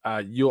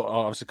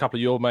couple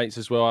of your mates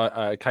as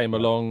well came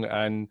along,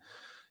 and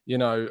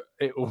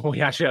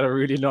we actually had a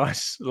really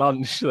nice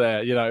lunch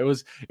there. It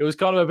was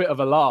kind of a bit of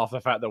a laugh,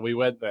 the fact that we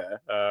went there.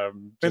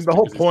 And the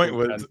whole point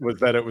was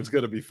that it was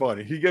going to be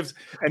funny. He gives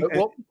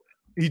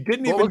he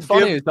didn't even. What's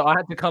funny is that I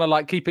had to kind of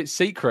like keep it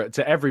secret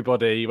to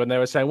everybody when they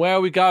were saying, "Where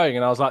are we going?"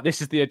 And I was like,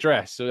 "This is the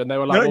address." And they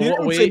were like, "Well, what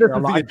are we eating?"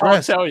 I'm like, "I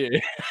can't tell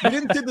you." You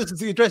didn't say this is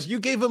the address.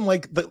 You gave him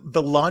like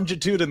the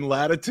longitude and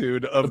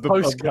latitude of the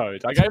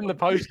postcode. I gave him the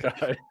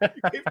postcode.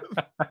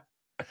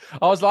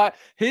 I was like,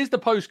 "Here's the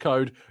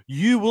postcode.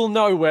 You will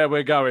know where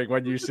we're going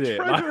when you see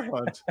it."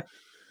 Hunt.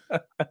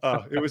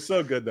 It was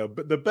so good though.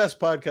 But the best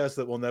podcast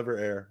that will never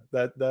air.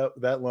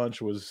 That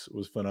lunch was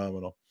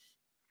phenomenal.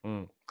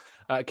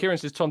 Kieran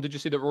says, Tom, did you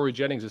see that Rory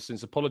Jennings has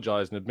since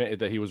apologised and admitted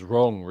that he was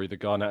wrong re the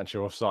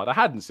Garnacho offside? I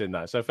hadn't seen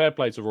that, so fair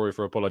play to Rory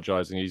for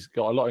apologising. He's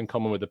got a lot in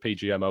common with the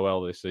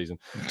PGMOL this season.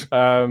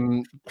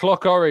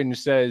 Clock Orange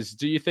says,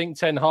 do you think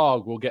Ten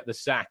Hag will get the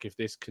sack if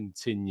this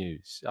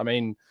continues? I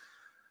mean,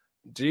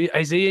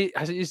 is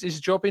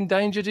his job in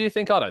danger, do you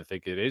think? I don't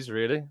think it is,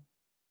 really.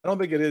 I don't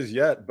think it is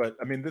yet, but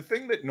I mean, the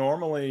thing that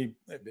normally,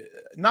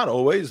 not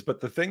always, but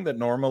the thing that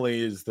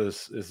normally is the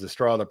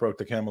straw that broke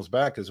the camel's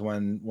back is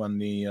when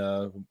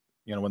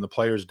the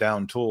player's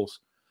down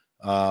tools.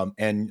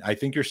 And I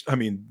think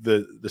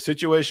the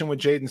situation with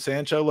Jadon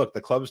Sancho, look,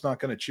 the club's not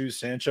going to choose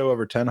Sancho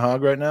over Ten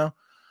Hag right now.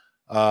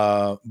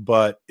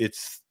 But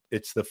it's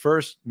the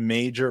first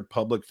major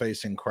public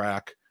facing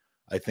crack,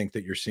 I think,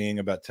 that you're seeing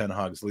about Ten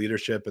Hag's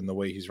leadership and the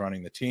way he's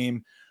running the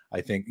team. I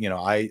think,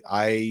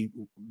 I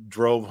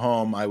drove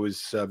home. I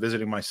was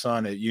visiting my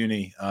son at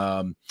uni.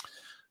 And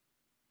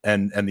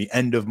the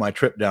end of my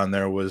trip down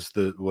there was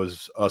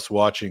us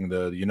watching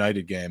the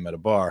United game at a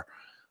bar.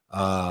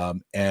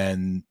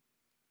 And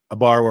a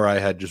bar where I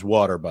had just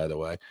water, by the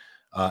way,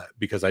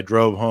 because I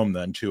drove home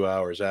then 2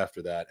 hours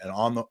after that. And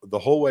on the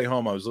whole way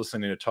home, I was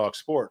listening to Talk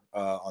Sport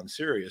on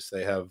Sirius.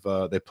 They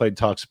played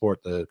Talk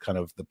Sport, the kind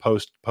of the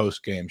post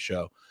game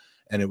show,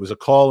 and it was a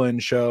call-in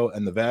show.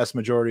 And the vast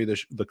majority of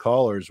the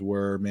callers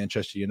were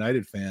Manchester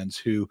United fans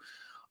who,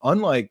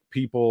 unlike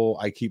people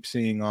I keep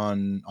seeing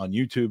on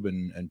YouTube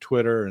and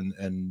Twitter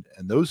and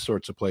those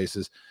sorts of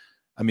places,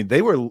 I mean,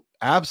 they were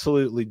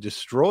absolutely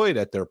destroyed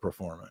at their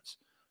performance,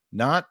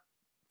 not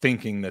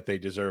thinking that they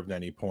deserved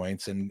any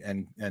points,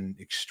 and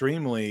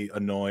extremely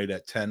annoyed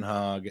at Ten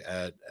Hag,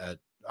 at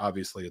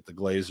obviously at the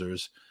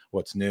Glazers.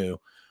 What's new?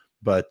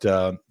 But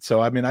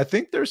so I mean, I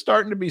think there's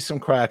starting to be some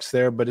cracks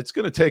there, but it's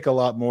going to take a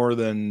lot more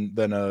than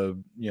a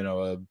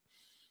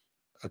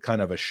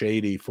kind of a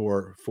shady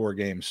four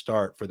game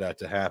start for that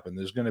to happen.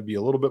 There's going to be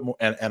a little bit more,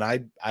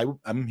 and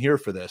I'm here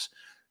for this.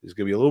 There's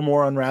going to be a little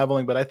more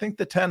unraveling, but I think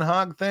the Ten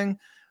Hag thing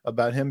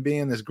about him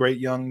being this great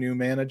young new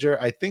manager,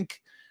 I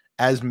think,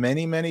 as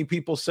many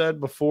people said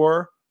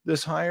before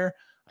this hire,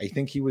 I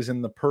think he was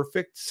in the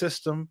perfect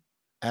system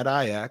at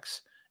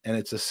Ajax, and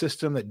it's a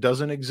system that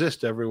doesn't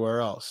exist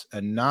everywhere else.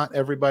 And not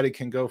everybody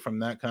can go from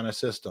that kind of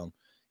system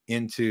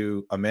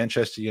into a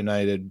Manchester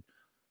United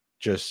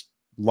just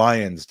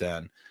lion's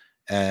den.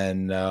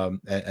 And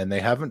they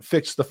haven't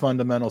fixed the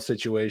fundamental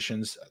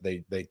situations.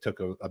 They took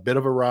a bit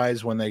of a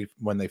rise when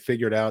they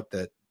figured out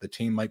that the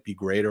team might be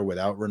greater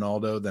without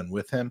Ronaldo than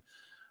with him.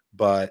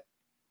 But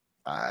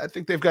I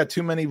think they've got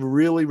too many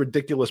really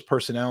ridiculous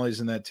personalities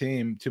in that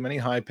team, too many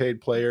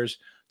high-paid players,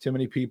 too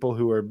many people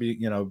who are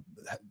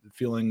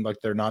feeling like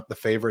they're not the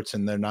favorites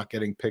and they're not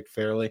getting picked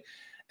fairly.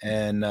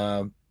 And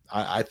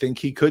I think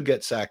he could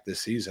get sacked this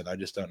season. I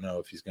just don't know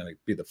if he's going to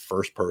be the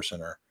first person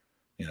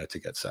to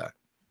get sacked.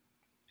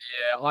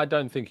 Yeah, I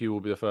don't think he will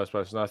be the first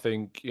person. I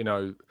think,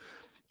 Luton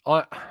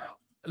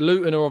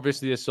are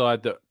obviously a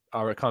side that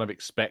are kind of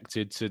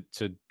expected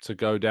to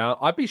go down.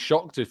 I'd be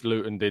shocked if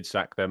Luton did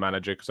sack their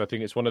manager, because I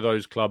think it's one of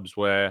those clubs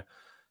where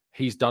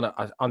he's done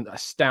an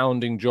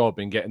astounding job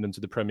in getting them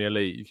to the Premier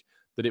League.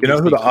 That it You know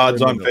would who be the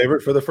odds-on criminal.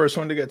 favorite for the first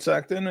one to get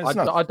sacked in?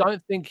 I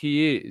don't think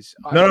he is.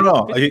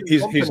 No.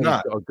 He's Company's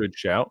not. got a good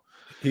shout.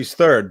 He's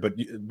third, but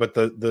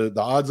the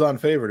odds-on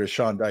favorite is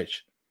Sean Dyche.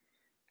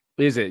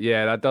 Is it?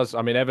 Yeah, that does.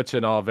 I mean,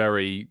 Everton are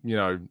very,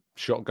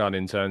 shotgun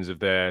in terms of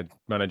their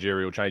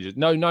managerial changes.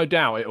 No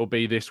doubt it will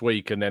be this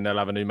week, and then they'll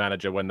have a new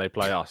manager when they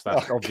play us.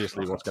 That's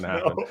obviously what's going to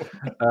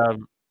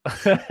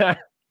happen.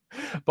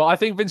 But I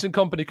think Vincent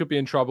Kompany could be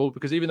in trouble,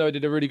 because even though he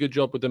did a really good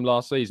job with them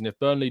last season, if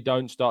Burnley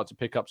don't start to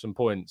pick up some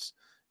points,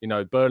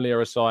 Burnley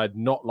are a side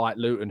not like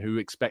Luton who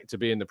expect to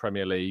be in the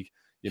Premier League.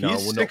 Will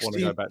not want to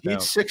go back down.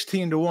 He's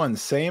 16-1,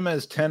 same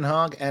as Ten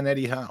Hag and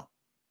Eddie Howe.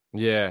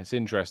 Yeah, it's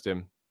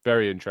interesting.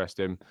 Very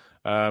interesting.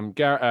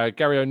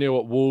 Gary O'Neill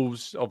at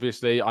Wolves,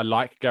 obviously. I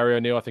like Gary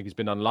O'Neill. I think he's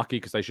been unlucky,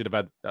 because they should have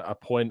had a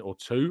point or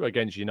two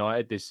against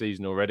United this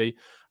season already,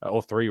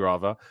 or three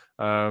rather.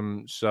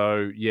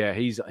 So yeah,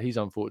 he's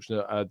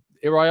unfortunate.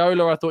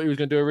 Iraola, I thought he was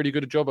going to do a really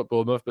good job at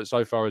Bournemouth, but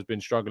so far has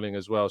been struggling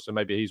as well. So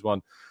maybe he's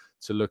one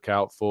to look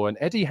out for. And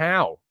Eddie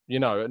Howe,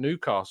 at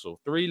Newcastle,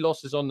 3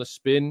 losses on the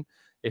spin.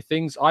 It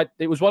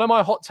was one of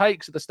my hot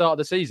takes at the start of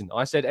the season.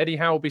 I said Eddie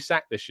Howe will be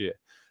sacked this year.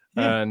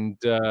 And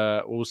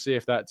we'll see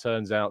if that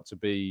turns out to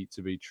be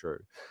true.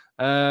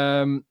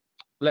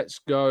 Let's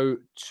go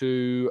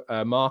to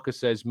Marcus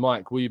says,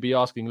 Mike, will you be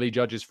asking Lee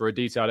Judges for a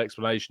detailed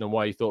explanation on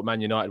why he thought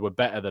Man United were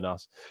better than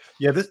us?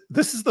 Yeah,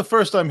 this is the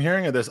first I'm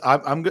hearing of this.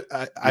 I'm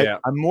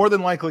more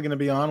than likely going to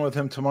be on with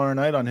him tomorrow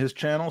night on his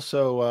channel,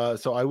 so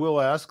I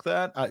will ask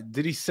that.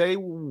 Did he say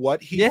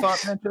what he thought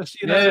Manchester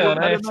United? Yeah, on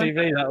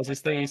AFTV, that was his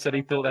thing. He said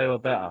he thought they were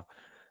better.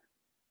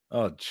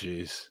 Oh,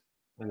 jeez.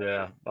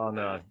 Yeah, I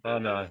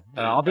know.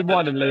 I've been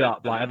winding Lee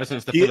up ever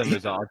since the film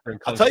result.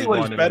 I'll tell you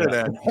what he's better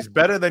than. He's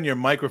better than your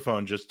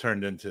microphone just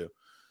turned into.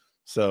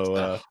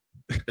 So,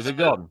 is it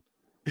gone?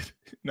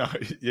 No.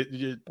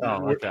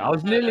 Okay. I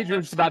was nearly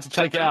just about to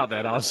take it out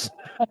then.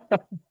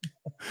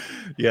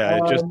 Yeah,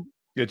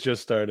 it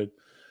just started.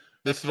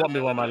 This is one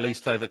of my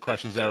least favorite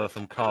questions ever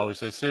from Carl. He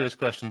says, serious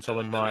question, Tom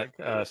and Mike,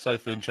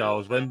 Sophie and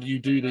Charles. When you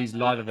do these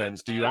live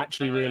events, do you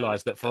actually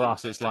realize that for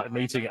us it's like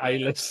meeting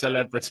A-list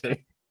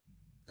celebrity?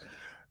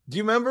 Do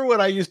you remember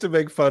when I used to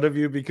make fun of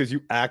you because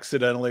you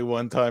accidentally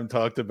one time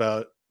talked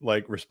about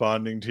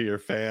responding to your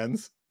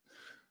fans,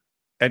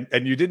 and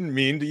you didn't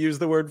mean to use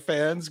the word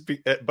fans,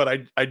 but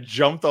I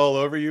jumped all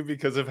over you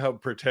because of how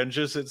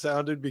pretentious it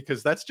sounded,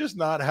 because that's just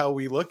not how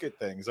we look at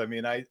things. I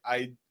mean, I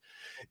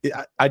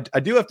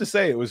do have to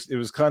say it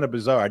was kind of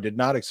bizarre. I did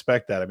not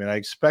expect that. I mean, I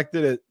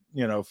expected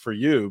it, for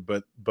you,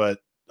 but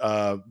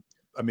I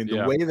mean,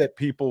 the way that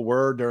people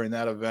were during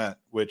that event,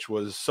 which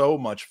was so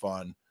much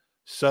fun.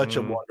 Such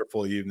a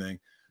wonderful evening.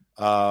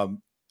 I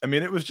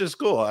mean, it was just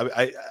cool.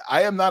 I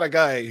am not a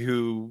guy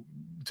who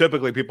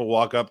typically people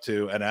walk up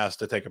to and ask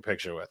to take a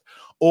picture with,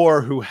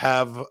 or who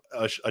have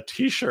a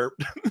T-shirt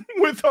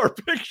with our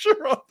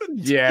picture on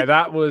it. Yeah,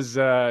 that was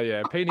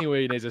Peony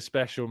Ween is a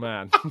special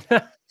man.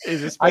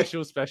 He's a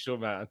special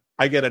man.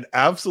 I get an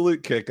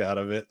absolute kick out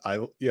of it. I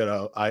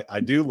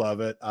do love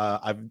it.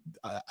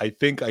 I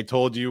think I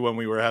told you when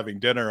we were having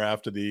dinner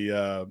after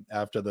the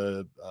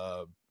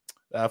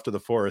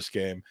Forest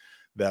game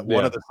that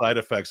one of the side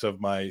effects of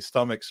my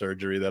stomach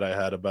surgery that I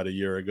had about a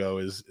year ago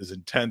is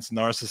intense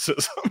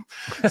narcissism.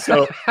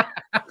 So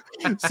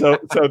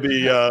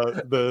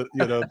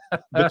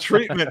the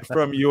treatment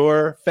from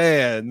your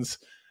fans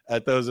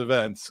at those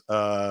events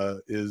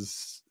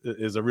is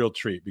a real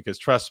treat, because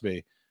trust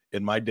me,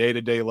 in my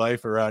day-to-day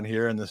life around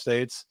here in the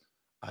States,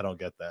 I don't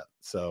get that.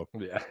 So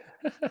yeah.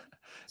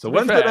 So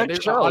when's the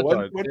next show? I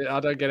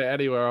don't get it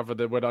anywhere other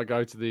than when I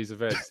go to these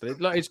events.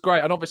 It's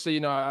great. And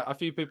obviously, a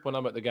few people when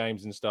I'm at the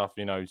games and stuff,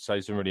 say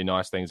some really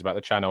nice things about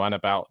the channel and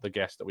about the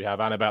guests that we have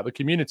and about the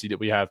community that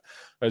we have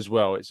as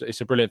well.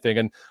 It's a brilliant thing.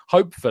 And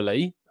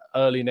hopefully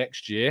early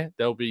next year,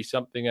 there'll be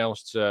something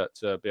else to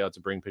be able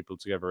to bring people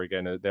together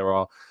again. There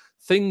are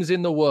things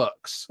in the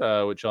works,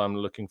 which I'm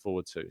looking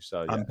forward to.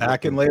 So I'm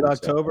back in late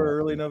October,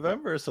 early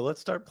November. So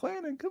let's start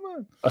planning. Come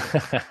on.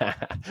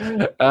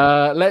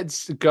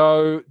 Let's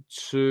go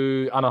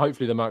to, and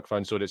hopefully the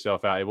microphone sorted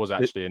itself out. It was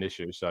actually an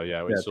issue. So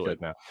yeah, it's sorted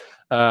good.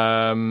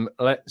 Now.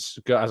 Let's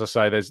go. As I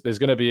say, there's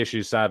going to be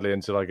issues, sadly,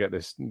 until I get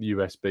this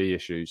USB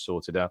issue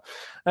sorted out.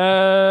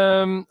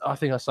 I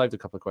think I saved a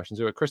couple of questions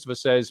here. Christopher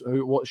says,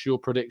 what's your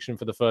prediction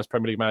for the first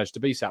Premier League manager to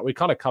be sacked? We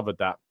kind of covered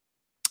that.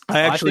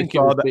 I actually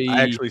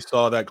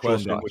saw that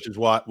question, which is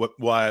why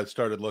I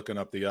started looking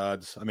up the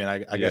odds. I mean,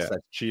 I guess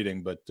that's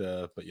cheating, but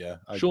yeah.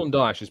 Sean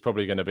Dyche is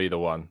probably going to be the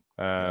one.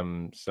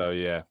 So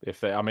yeah,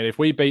 if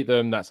we beat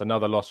them, that's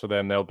another loss for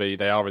them.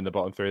 They are in the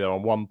bottom three. They're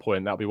on 1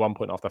 point. That'll be 1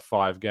 point after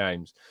 5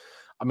 games.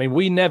 I mean,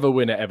 we never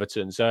win at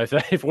Everton. So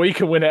if we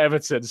can win at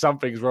Everton,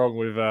 something's wrong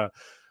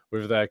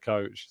with their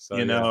coach. So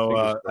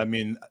I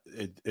mean,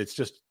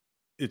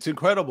 it's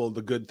incredible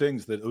the good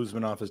things that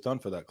Usmanov has done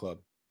for that club.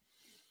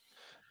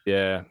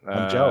 Yeah,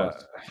 I'm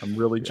jealous. I'm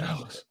really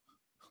jealous.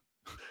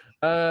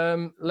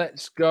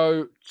 Let's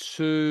go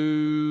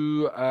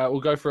to we'll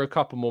go for a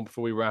couple more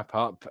before we wrap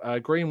up.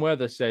 Green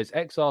Weather says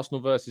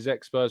ex-Arsenal versus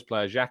ex-Spurs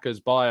player Xhaka's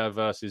Bayer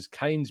versus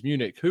Kane's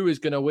Munich. Who is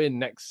going to win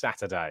next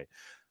Saturday?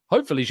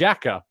 Hopefully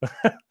Xhaka.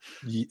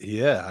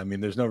 Yeah, I mean,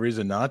 there's no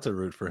reason not to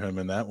root for him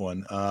in that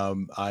one.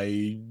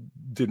 I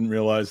didn't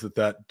realize that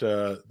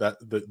the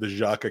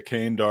Xhaka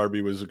Kane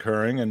derby was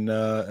occurring, and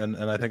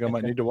I think I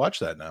might need to watch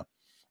that now.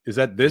 Is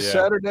that this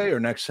Saturday or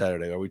next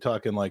Saturday? Are we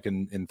talking like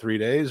in 3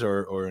 days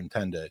or in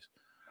 10 days?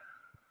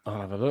 I'll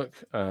have a look.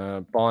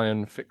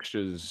 Bayern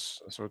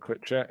fixtures. Let's have a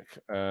quick check.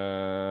 They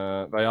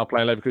are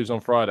playing Leverkusen on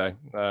Friday,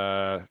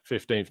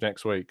 15th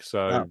next week.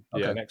 So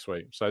yeah, next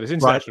week. So this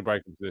international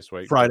break is this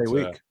week. Friday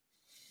week.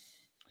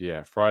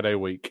 Yeah, Friday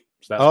week.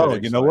 So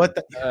that's you know what?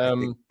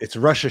 It's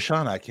Rosh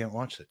Hashanah. I can't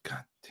watch it.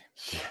 God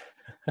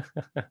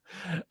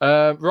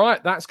damn.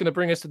 Right, that's going to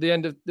bring us to the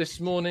end of this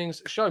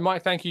morning's show.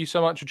 Mike, thank you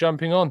so much for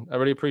jumping on. I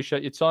really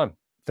appreciate your time.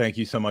 Thank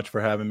you so much for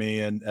having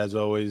me, and as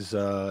always,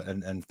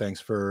 and thanks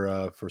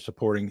for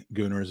supporting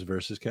Gooners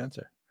versus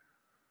Cancer.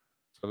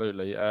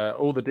 Absolutely.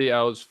 All the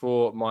details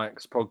for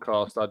Mike's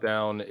podcast are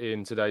down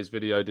in today's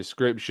video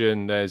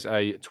description. There's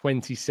a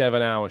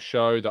 27-hour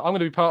show that I'm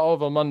going to be part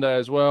of on Monday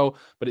as well,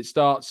 but it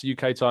starts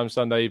UK time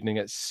Sunday evening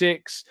at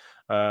 6.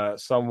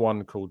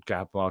 Someone called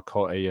Gab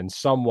Marcotti and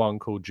someone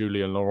called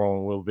Julian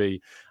Laurent will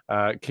be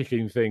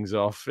kicking things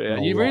off.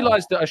 You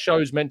realise that a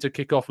show's meant to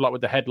kick off like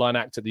with the headline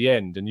act at the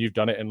end, and you've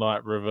done it in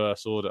like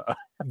reverse order.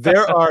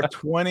 There are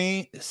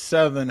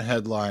 27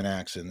 headline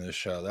acts in this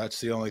show. That's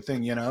the only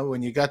thing,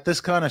 when you got this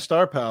kind of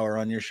star power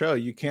on your show,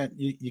 you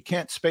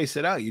can't space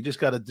it out. You just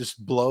got to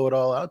just blow it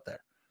all out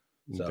there.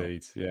 So.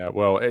 Indeed, yeah.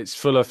 Well, it's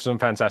full of some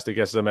fantastic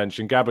guests, as I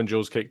mentioned. Gab and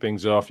Jules kick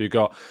things off. You've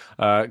got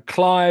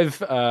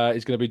Clive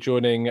is going to be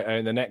joining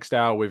in the next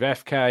hour with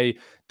FK,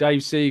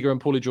 Dave Seeger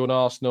and Paulie Jordan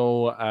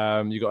Arsenal.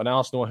 You've got an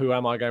Arsenal Who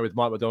Am I Going with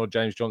Mike McDonald,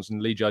 James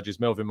Johnson, Lee Judges,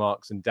 Melvin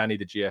Marks and Danny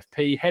the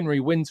GFP. Henry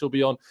Wint will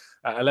be on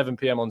at 11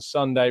 p.m. on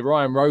Sunday.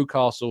 Ryan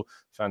Rocastle,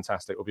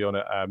 fantastic, will be on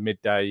at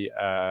midnight,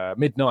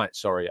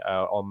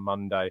 on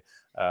Monday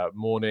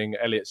morning.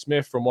 Elliot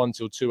Smith from 1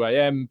 till 2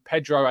 a.m.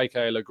 Pedro,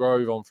 aka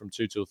LaGrove, on from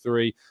 2 till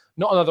 3.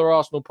 Not Another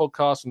Arsenal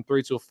podcast from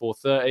 3 till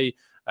 4:30.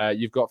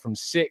 You've got from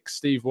 6,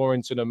 Steve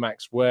Warrington and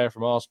Max Ware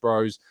from Arse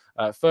Bros.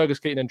 Fergus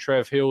Keaton and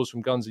Trev Hills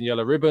from Guns and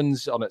Yellow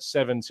Ribbons on at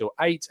 7 till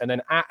 8. And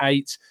then at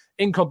 8,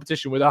 in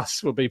competition with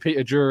us, will be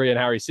Peter Drury and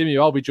Harry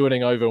Simeon. I'll be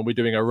joining over and we're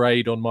doing a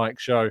raid on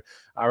Mike's show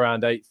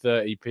around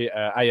 8:30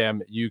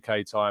 a.m.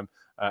 UK time.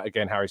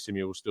 Again, Harry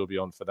Simeon will still be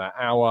on for that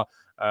hour.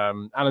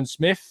 Alan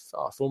Smith,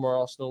 not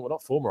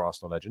former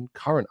Arsenal legend,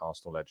 current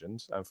Arsenal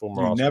legend. And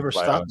former Arsenal never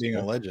player, stop being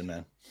a legend,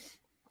 man.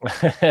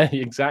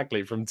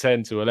 Exactly, from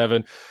 10 to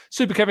 11.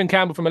 Super Kevin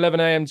Campbell from 11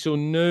 a.m. till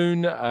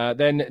noon.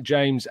 Then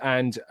James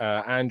and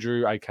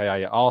Andrew,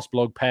 aka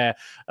Arseblog pair,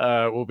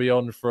 will be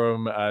on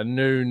from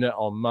noon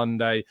on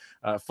Monday.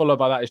 Followed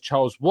by that is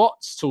Charles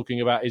Watts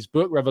talking about his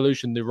book,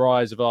 Revolution, The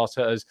Rise of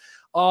Arteta's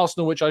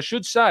Arsenal, which I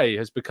should say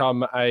has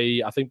become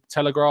I think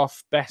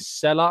Telegraph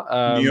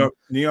bestseller.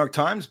 New York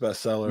Times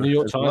bestseller. New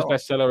York Times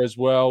bestseller as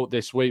well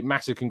this week.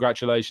 Massive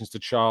congratulations to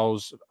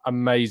Charles.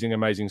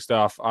 Amazing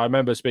stuff. I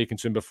remember speaking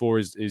to him before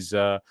his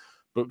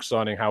book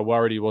signing, how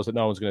worried he was that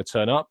no one's going to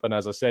turn up. And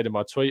as I said in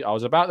my tweet, I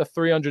was about the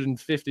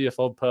 350th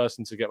odd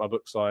person to get my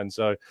book signed.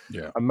 So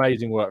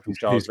amazing work from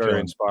Charles. Very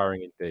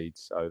inspiring indeed.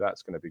 So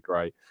that's going to be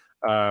great.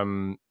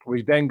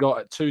 We've then got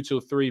at 2 till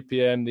 3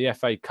 p.m. the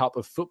FA Cup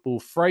of Football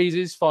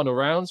Phrases final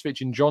rounds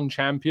featuring John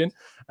Champion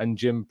and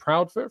Jim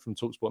Proudfoot from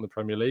TalkSport in the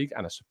Premier League,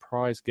 and a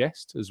surprise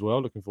guest as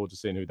well. Looking forward to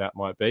seeing who that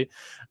might be.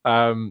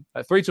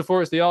 At 3 till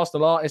 4, it's the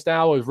Arsenal Artist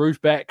Hour with Ruth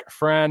Beck,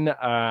 Fran,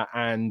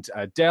 and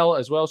Dell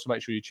as well. So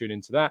make sure you tune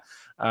into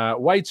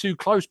that. Way Too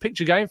Close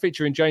picture game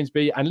featuring James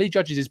B. And Lee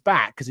Judges is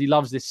back because he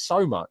loves this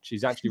so much.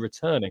 He's actually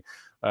returning.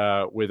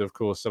 With, of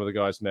course, some of the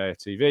guys from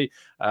AFTV.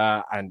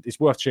 And it's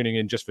worth tuning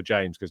in just for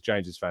James because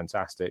James is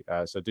fantastic.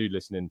 So do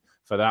listen in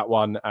for that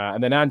one.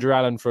 And then Andrew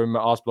Allen from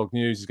Arseblog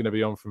News is going to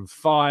be on from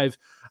 5.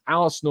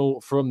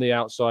 Arsenal from the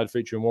Outside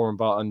featuring Warren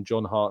Barton,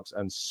 John Harks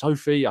and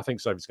Sophie. I think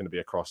Sophie's going to be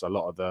across a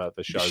lot of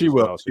the shows. She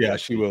will. Well, so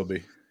she will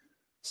be.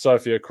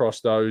 Sophie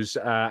across those.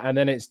 And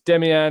then it's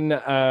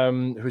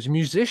Demian, who's a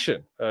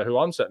musician, who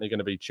I'm certainly going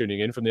to be tuning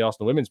in from the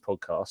Arsenal Women's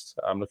podcast.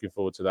 I'm looking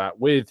forward to that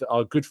with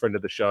our good friend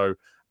of the show,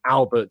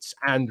 Albert,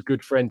 and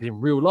good friend in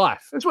real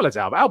life, as well as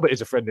Albert. Albert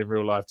is a friend in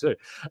real life too.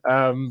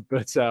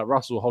 But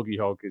Russell Hoggy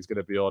Hog is going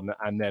to be on.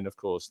 And then, of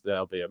course,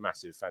 there'll be a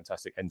massive,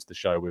 fantastic end to the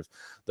show with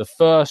the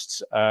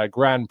first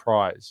grand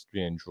prize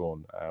being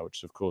drawn, which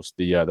is, of course,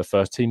 the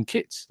first team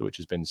kit, which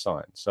has been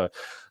signed. So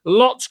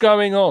lots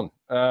going on.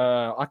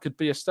 I could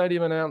be a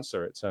stadium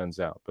announcer, it turns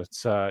out. But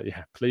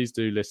please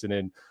do listen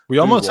in. We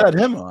almost had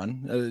him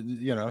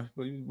on.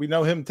 We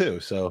know him too.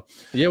 So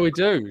yeah, we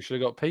do. We should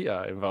have got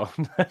Peter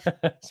involved.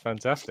 It's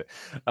fantastic.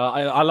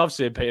 I love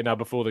seeing Peter now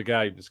before the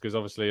games because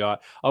obviously I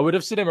would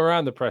have seen him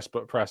around the press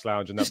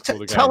lounge and that before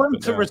the game. Tell him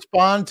to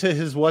respond to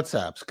his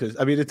WhatsApps because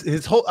I mean it's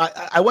his whole.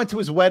 I went to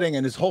his wedding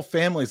and his whole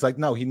family's like,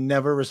 no, he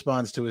never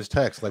responds to his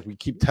text. Like we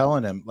keep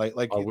telling him, like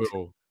I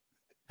will.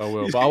 I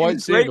will. But I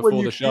won't see it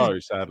before the show,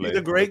 sadly. He's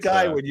a great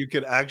guy when you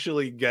could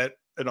actually get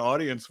an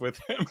audience with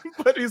him,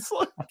 but he's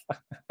like...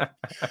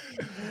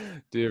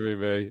 Dear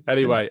me.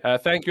 Anyway,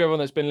 thank you everyone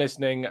that's been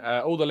listening.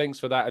 All the links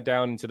for that are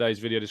down in today's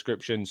video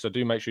description, so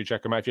do make sure you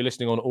check them out. If you're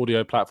listening on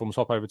audio platforms,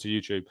 hop over to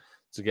YouTube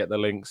to get the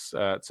links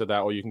to that,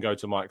 or you can go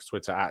to Mike's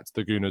Twitter at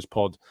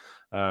 @TheGoonersPod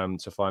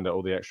to find out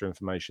all the extra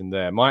information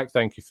there. Mike,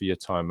 thank you for your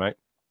time, mate.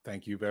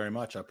 Thank you very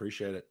much. I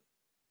appreciate it.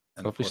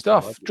 Lovely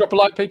stuff. Drop a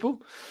like,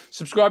 people.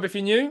 Subscribe if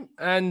you're new.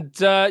 And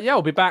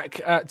we'll be back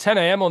at 10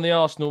 a.m. on the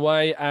Arsenal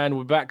Way. And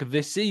we'll be back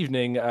this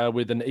evening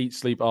with an Eat,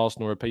 Sleep,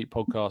 Arsenal Repeat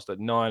podcast at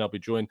 9. I'll be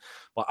joined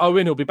by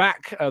Owen, who'll be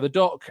back, the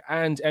Doc,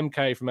 and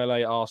MK from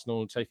LA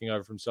Arsenal taking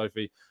over from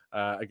Sophie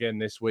again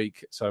this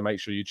week. So make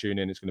sure you tune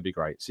in. It's going to be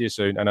great. See you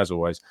soon. And as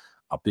always,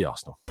 up the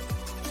Arsenal.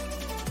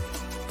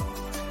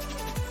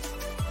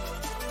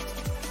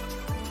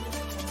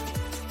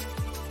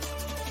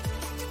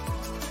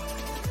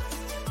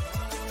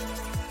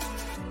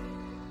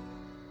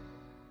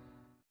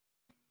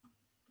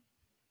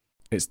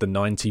 It's the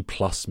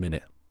 90-plus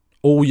minute.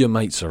 All your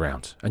mates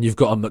around, and you've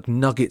got a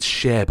McNuggets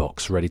share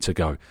box ready to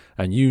go,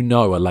 and you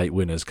know a late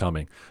winner's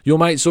coming. Your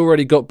mate's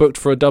already got booked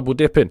for a double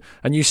dipping,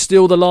 and you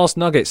steal the last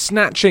nugget,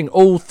 snatching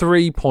all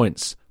 3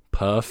 points.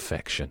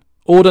 Perfection.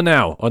 Order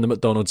now on the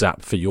McDonald's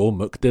app for your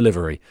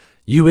McDelivery.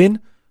 You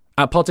in?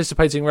 At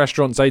participating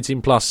restaurants,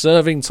 18 plus,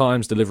 serving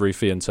times, delivery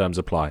fee and terms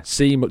apply.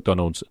 See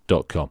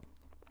mcdonalds.com.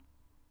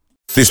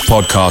 This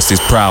podcast is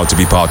proud to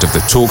be part of the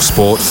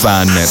TalkSport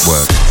Fan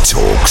Network.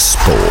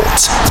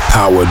 TalkSport.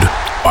 Powered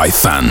by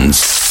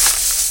fans.